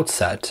from the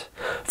outset,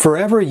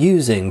 forever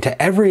using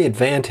to every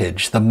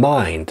advantage the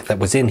mind that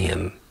was in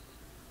him."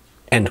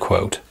 End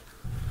quote.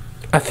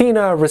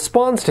 Athena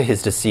responds to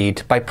his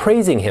deceit by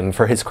praising him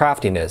for his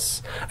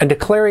craftiness and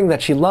declaring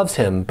that she loves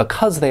him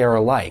because they are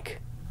alike.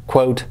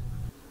 Quote,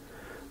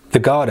 "The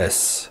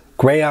goddess,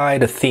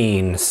 grey-eyed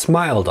Athene,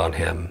 smiled on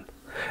him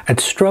and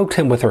stroked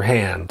him with her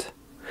hand,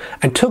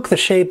 and took the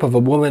shape of a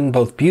woman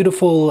both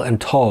beautiful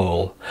and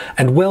tall,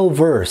 and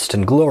well-versed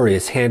in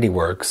glorious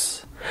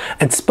handiworks,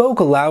 and spoke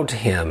aloud to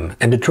him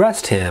and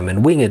addressed him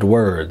in winged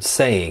words,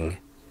 saying,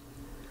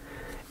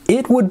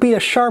 'It would be a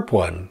sharp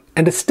one,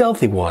 and a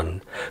stealthy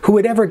one, who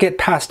would ever get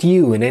past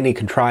you in any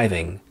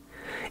contriving,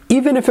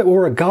 even if it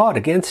were a god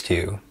against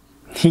you.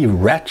 Ye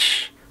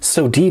wretch,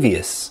 so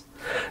devious,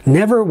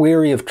 never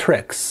weary of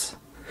tricks.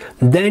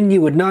 Then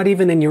you would not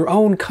even in your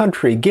own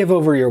country give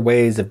over your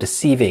ways of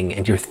deceiving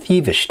and your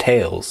thievish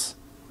tales.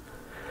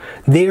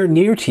 They are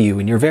near to you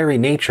in your very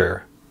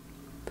nature.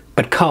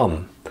 But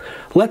come,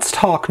 let's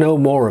talk no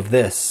more of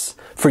this,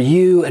 for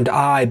you and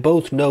I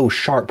both know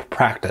sharp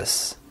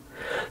practice,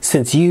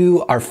 since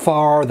you are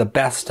far the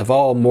best of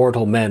all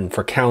mortal men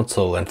for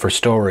counsel and for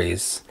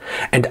stories,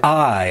 and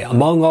I,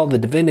 among all the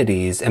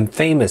divinities, am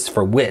famous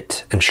for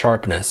wit and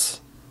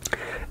sharpness.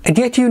 And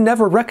yet you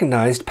never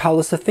recognized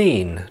Pallas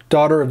Athene,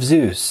 daughter of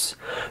Zeus,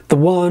 the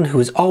one who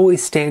is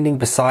always standing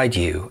beside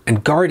you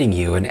and guarding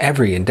you in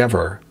every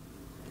endeavor."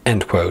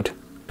 End quote.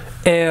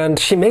 And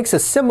she makes a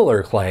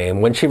similar claim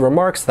when she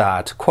remarks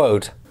that,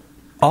 quote,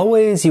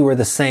 "Always you are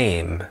the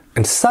same,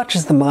 and such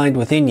is the mind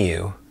within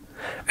you.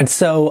 And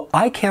so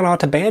I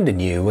cannot abandon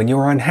you when you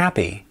are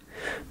unhappy,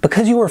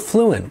 because you are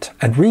fluent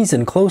and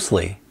reason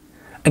closely,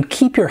 and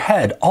keep your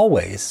head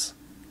always.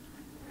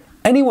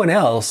 Anyone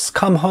else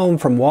come home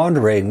from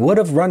wandering would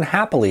have run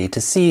happily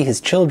to see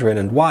his children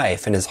and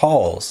wife in his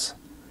halls.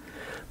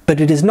 But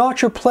it is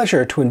not your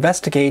pleasure to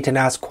investigate and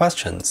ask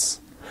questions,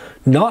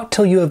 not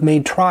till you have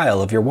made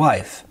trial of your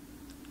wife."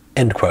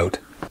 End quote.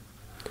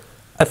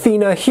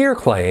 Athena here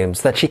claims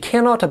that she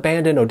cannot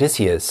abandon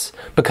Odysseus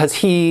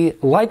because he,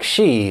 like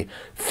she,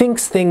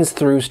 thinks things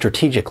through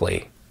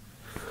strategically.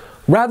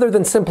 Rather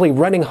than simply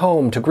running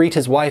home to greet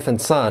his wife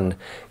and son,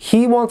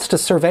 he wants to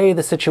survey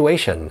the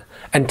situation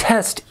and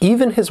test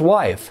even his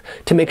wife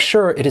to make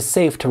sure it is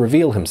safe to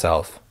reveal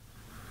himself.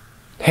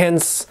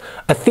 Hence,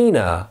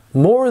 Athena,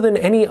 more than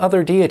any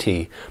other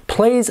deity,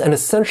 plays an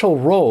essential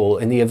role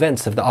in the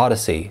events of the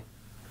Odyssey.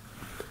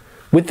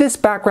 With this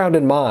background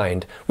in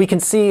mind, we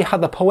can see how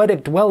the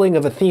poetic dwelling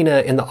of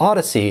Athena in the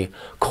Odyssey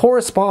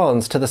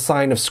corresponds to the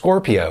sign of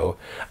Scorpio,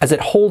 as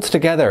it holds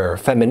together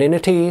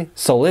femininity,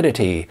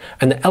 solidity,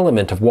 and the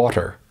element of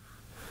water.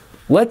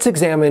 Let's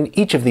examine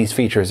each of these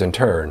features in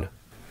turn.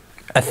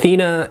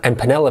 Athena and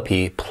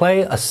Penelope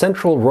play a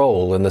central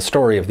role in the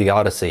story of the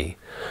Odyssey,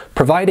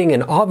 providing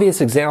an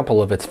obvious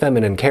example of its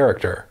feminine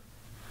character.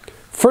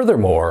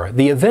 Furthermore,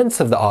 the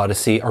events of the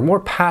Odyssey are more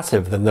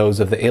passive than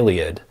those of the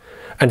Iliad,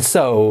 and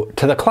so,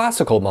 to the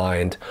classical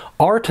mind,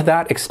 are to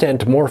that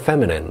extent more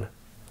feminine.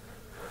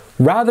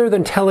 Rather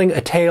than telling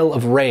a tale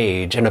of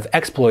rage and of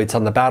exploits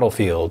on the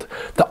battlefield,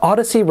 the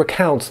Odyssey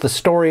recounts the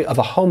story of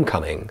a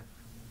homecoming.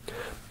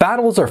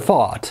 Battles are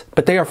fought,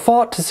 but they are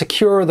fought to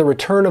secure the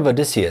return of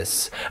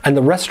Odysseus and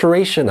the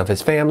restoration of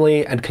his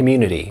family and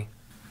community.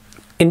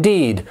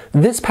 Indeed,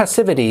 this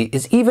passivity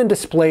is even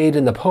displayed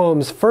in the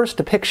poem's first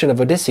depiction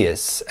of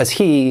Odysseus, as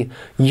he,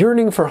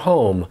 yearning for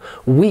home,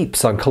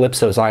 weeps on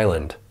Calypso's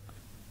island.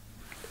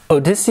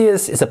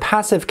 Odysseus is a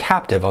passive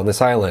captive on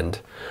this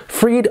island,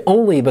 freed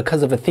only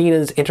because of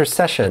Athena's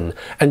intercession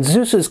and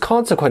Zeus's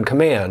consequent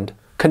command,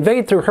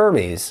 conveyed through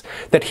Hermes,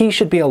 that he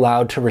should be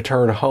allowed to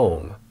return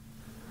home.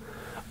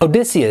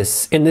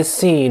 Odysseus, in this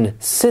scene,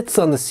 sits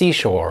on the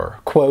seashore,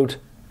 quote,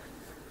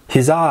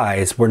 "His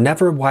eyes were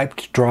never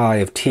wiped dry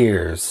of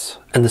tears,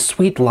 and the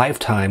sweet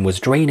lifetime was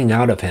draining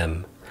out of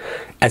him,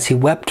 as he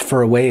wept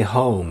for a way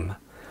home,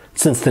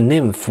 since the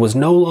nymph was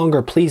no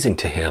longer pleasing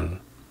to him.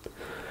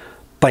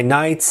 By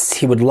nights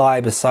he would lie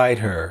beside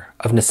her,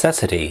 of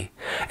necessity,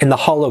 in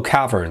the hollow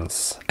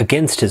caverns,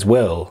 against his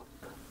will,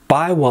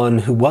 by one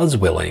who was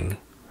willing.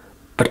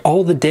 But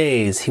all the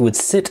days he would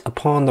sit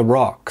upon the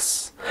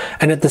rocks,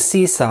 and at the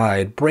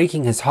seaside,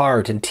 breaking his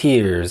heart in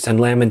tears and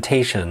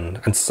lamentation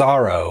and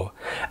sorrow,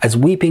 as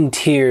weeping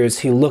tears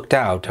he looked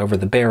out over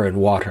the barren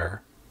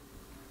water."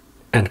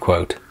 End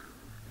quote.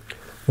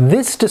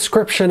 This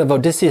description of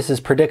Odysseus'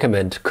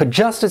 predicament could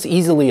just as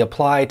easily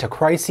apply to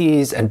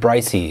Chryses and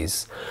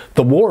Brises,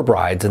 the war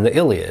brides in the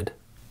Iliad.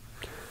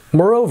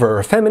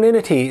 Moreover,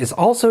 femininity is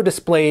also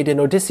displayed in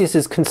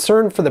Odysseus's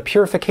concern for the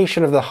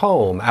purification of the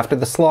home after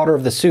the slaughter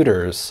of the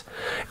suitors,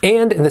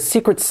 and in the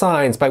secret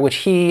signs by which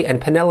he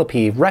and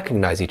Penelope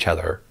recognize each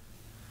other.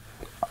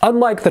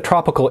 Unlike the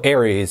tropical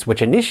Aries,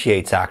 which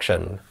initiates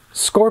action,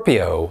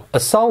 Scorpio, a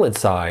solid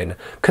sign,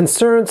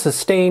 concerns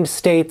sustained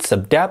states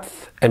of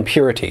depth and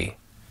purity.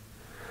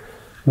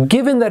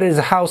 Given that it is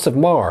a house of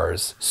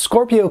Mars,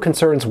 Scorpio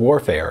concerns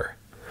warfare.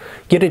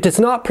 Yet it does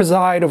not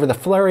preside over the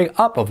flaring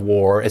up of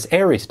war as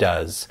Aries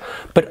does,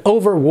 but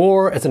over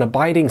war as an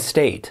abiding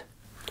state.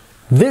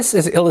 This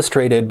is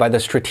illustrated by the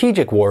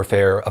strategic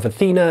warfare of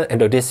Athena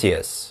and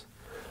Odysseus.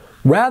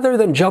 Rather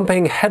than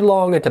jumping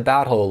headlong into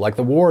battle like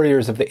the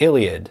warriors of the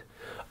Iliad,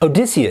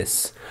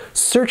 Odysseus,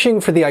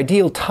 searching for the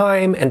ideal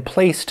time and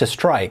place to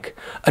strike,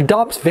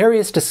 adopts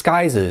various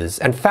disguises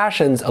and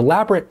fashions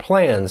elaborate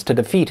plans to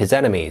defeat his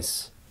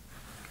enemies.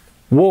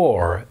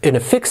 War, in a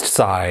fixed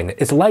sign,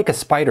 is like a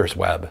spider's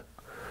web.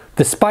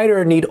 The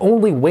spider need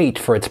only wait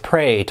for its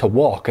prey to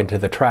walk into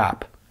the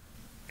trap.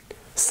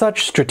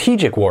 Such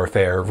strategic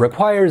warfare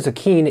requires a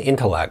keen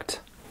intellect.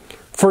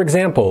 For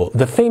example,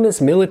 the famous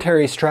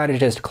military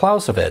strategist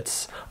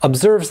Clausewitz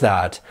observes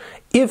that,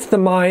 if the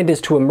mind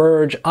is to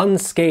emerge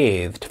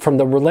unscathed from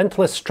the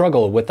relentless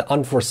struggle with the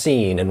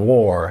unforeseen in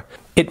war,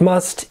 it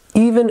must,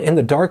 even in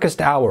the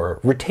darkest hour,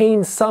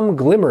 retain some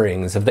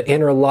glimmerings of the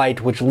inner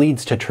light which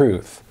leads to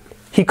truth.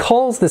 He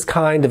calls this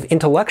kind of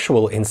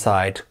intellectual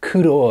insight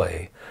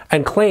kudoi,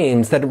 and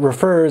claims that it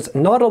refers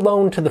not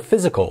alone to the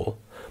physical,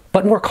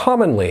 but more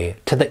commonly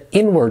to the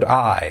inward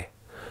eye,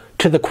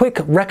 to the quick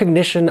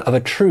recognition of a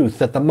truth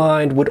that the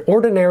mind would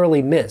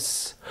ordinarily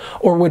miss,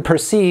 or would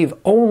perceive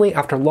only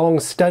after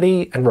long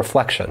study and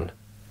reflection.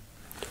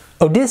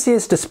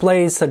 Odysseus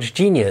displays such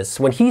genius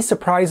when he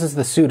surprises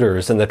the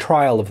suitors in the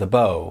trial of the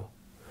bow.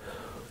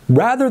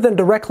 Rather than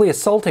directly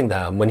assaulting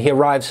them when he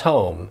arrives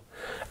home,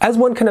 as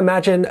one can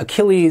imagine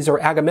Achilles or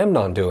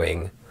Agamemnon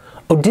doing,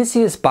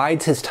 Odysseus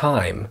bides his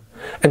time,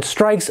 and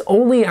strikes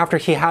only after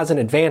he has an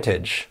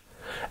advantage,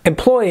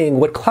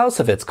 employing what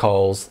Clausewitz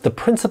calls the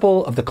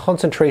principle of the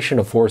concentration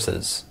of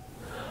forces.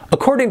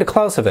 According to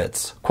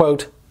Clausewitz,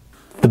 quote,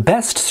 "The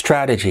best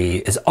strategy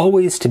is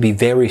always to be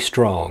very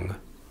strong,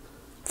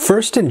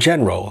 first in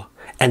general,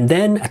 and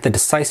then at the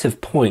decisive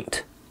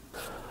point.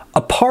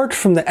 Apart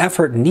from the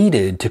effort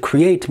needed to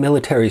create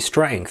military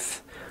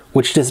strength,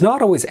 which does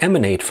not always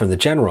emanate from the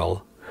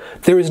general,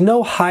 there is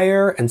no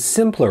higher and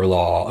simpler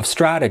law of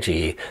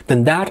strategy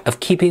than that of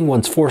keeping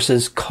one's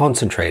forces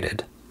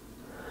concentrated.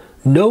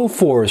 No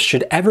force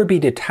should ever be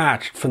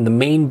detached from the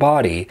main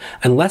body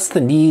unless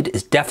the need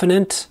is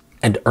definite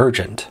and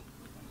urgent."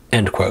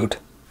 End quote.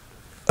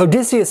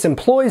 Odysseus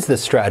employs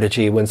this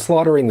strategy when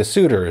slaughtering the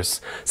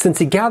suitors, since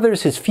he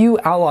gathers his few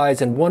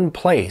allies in one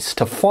place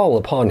to fall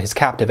upon his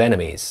captive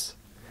enemies.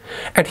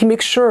 And he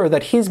makes sure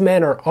that his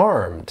men are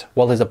armed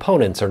while his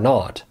opponents are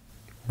not.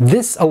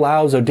 This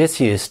allows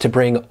Odysseus to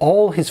bring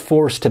all his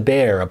force to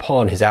bear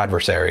upon his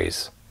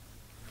adversaries.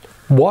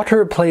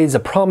 Water plays a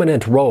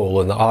prominent role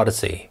in the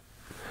Odyssey.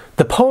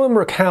 The poem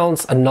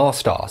recounts a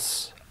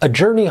nostos, a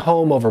journey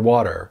home over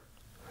water.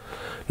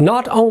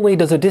 Not only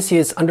does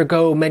Odysseus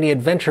undergo many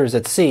adventures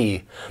at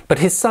sea, but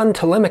his son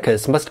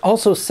Telemachus must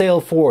also sail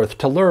forth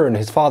to learn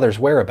his father's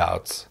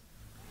whereabouts.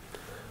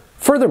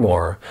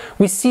 Furthermore,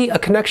 we see a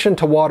connection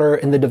to water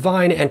in the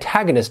divine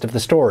antagonist of the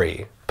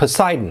story,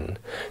 Poseidon,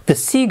 the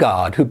sea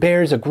god who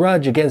bears a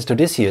grudge against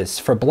Odysseus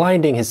for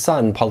blinding his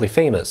son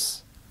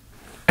Polyphemus.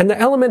 And the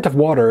element of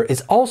water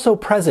is also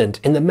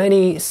present in the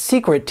many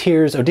secret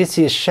tears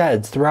Odysseus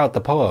sheds throughout the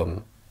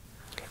poem.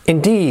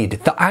 Indeed,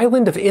 the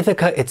island of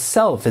Ithaca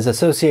itself is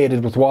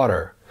associated with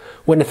water,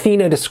 when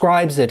Athena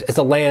describes it as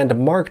a land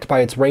marked by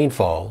its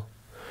rainfall.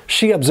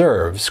 She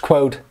observes,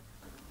 quote,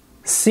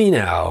 "See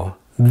now,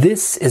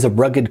 this is a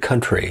rugged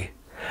country,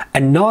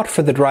 and not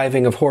for the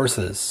driving of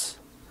horses.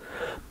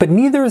 But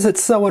neither is it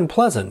so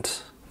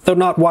unpleasant, though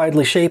not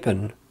widely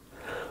shapen.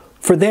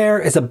 For there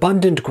is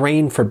abundant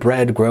grain for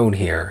bread grown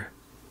here.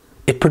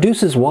 It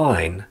produces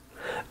wine,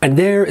 and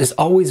there is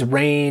always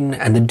rain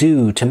and the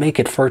dew to make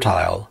it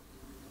fertile.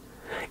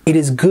 It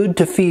is good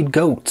to feed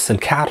goats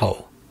and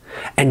cattle,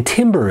 and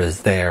timber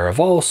is there of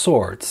all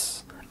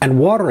sorts, and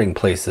watering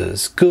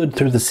places good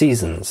through the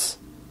seasons."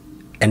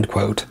 End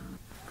quote.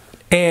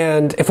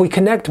 And if we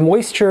connect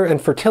moisture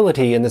and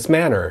fertility in this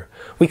manner,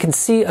 we can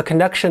see a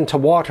connection to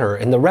water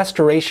in the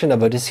restoration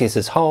of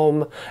Odysseus'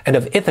 home and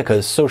of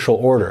Ithaca's social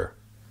order.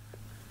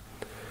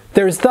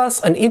 There is thus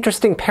an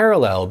interesting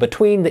parallel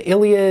between the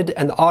Iliad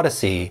and the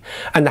Odyssey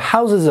and the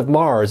houses of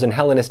Mars in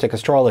Hellenistic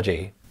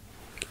astrology.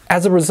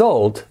 As a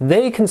result,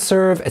 they can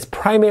serve as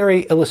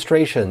primary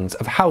illustrations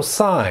of how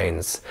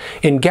signs,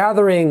 in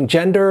gathering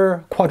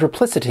gender,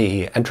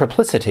 quadruplicity, and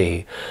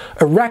triplicity,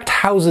 erect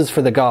houses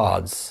for the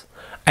gods,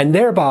 and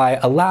thereby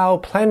allow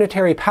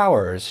planetary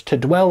powers to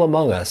dwell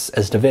among us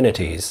as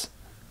divinities.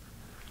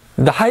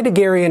 The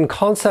Heideggerian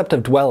concept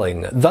of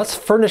dwelling thus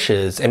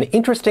furnishes an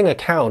interesting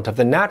account of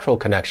the natural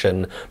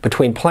connection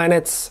between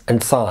planets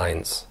and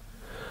signs.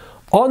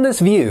 On this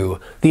view,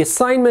 the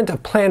assignment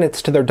of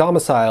planets to their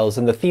domiciles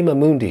in the Thema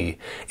Mundi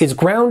is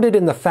grounded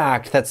in the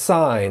fact that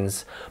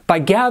signs, by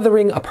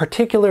gathering a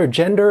particular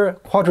gender,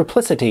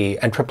 quadruplicity,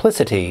 and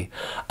triplicity,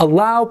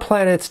 allow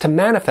planets to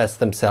manifest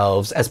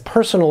themselves as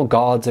personal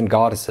gods and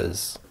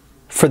goddesses.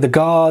 For the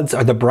gods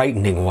are the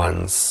brightening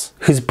ones,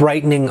 whose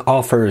brightening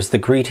offers the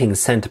greeting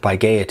sent by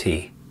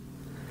gaiety.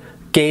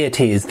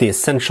 Gaiety is the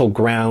essential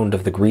ground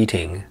of the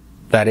greeting,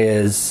 that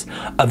is,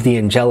 of the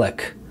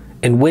angelic,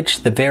 in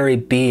which the very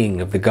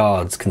being of the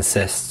gods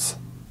consists.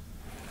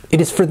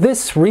 It is for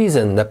this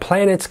reason that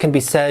planets can be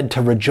said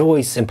to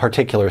rejoice in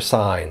particular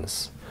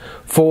signs,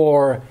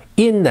 for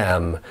in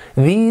them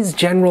these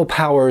general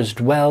powers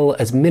dwell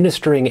as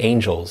ministering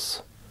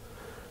angels.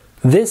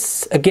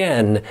 This,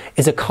 again,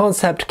 is a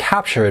concept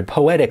captured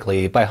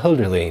poetically by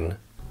Heideggerian.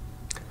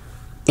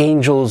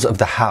 Angels of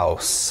the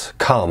house,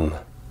 come.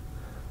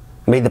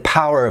 May the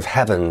power of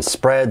heaven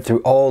spread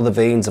through all the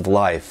veins of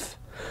life,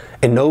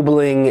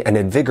 ennobling and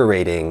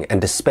invigorating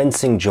and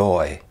dispensing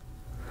joy,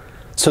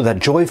 so that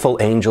joyful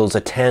angels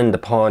attend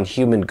upon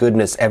human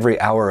goodness every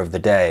hour of the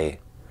day,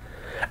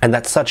 and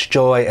that such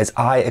joy as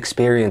I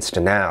experienced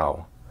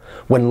now,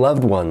 when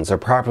loved ones are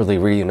properly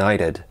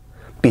reunited,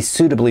 be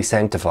suitably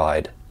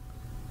sanctified.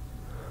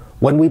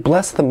 When we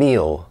bless the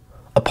meal,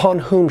 upon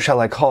whom shall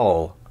I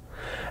call?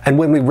 And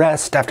when we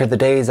rest after the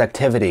day's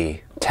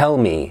activity, tell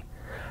me,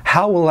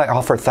 how will I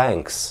offer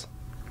thanks?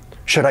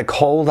 Should I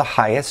call the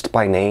highest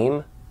by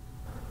name?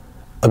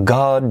 A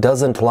god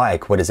doesn't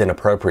like what is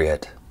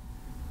inappropriate.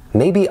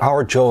 Maybe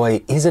our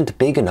joy isn't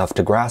big enough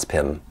to grasp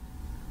him.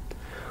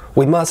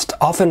 We must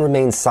often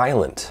remain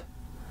silent.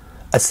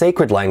 A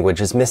sacred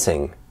language is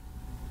missing.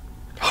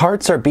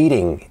 Hearts are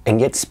beating, and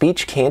yet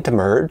speech can't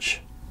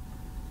emerge.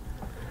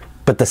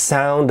 But the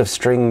sound of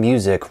string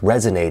music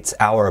resonates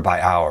hour by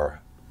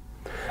hour,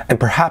 and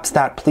perhaps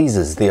that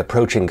pleases the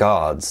approaching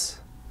gods.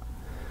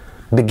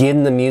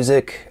 Begin the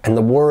music, and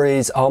the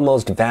worries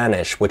almost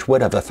vanish which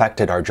would have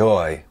affected our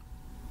joy.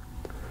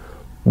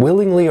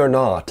 Willingly or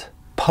not,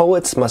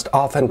 poets must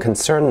often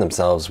concern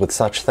themselves with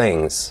such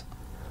things,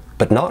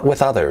 but not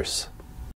with others.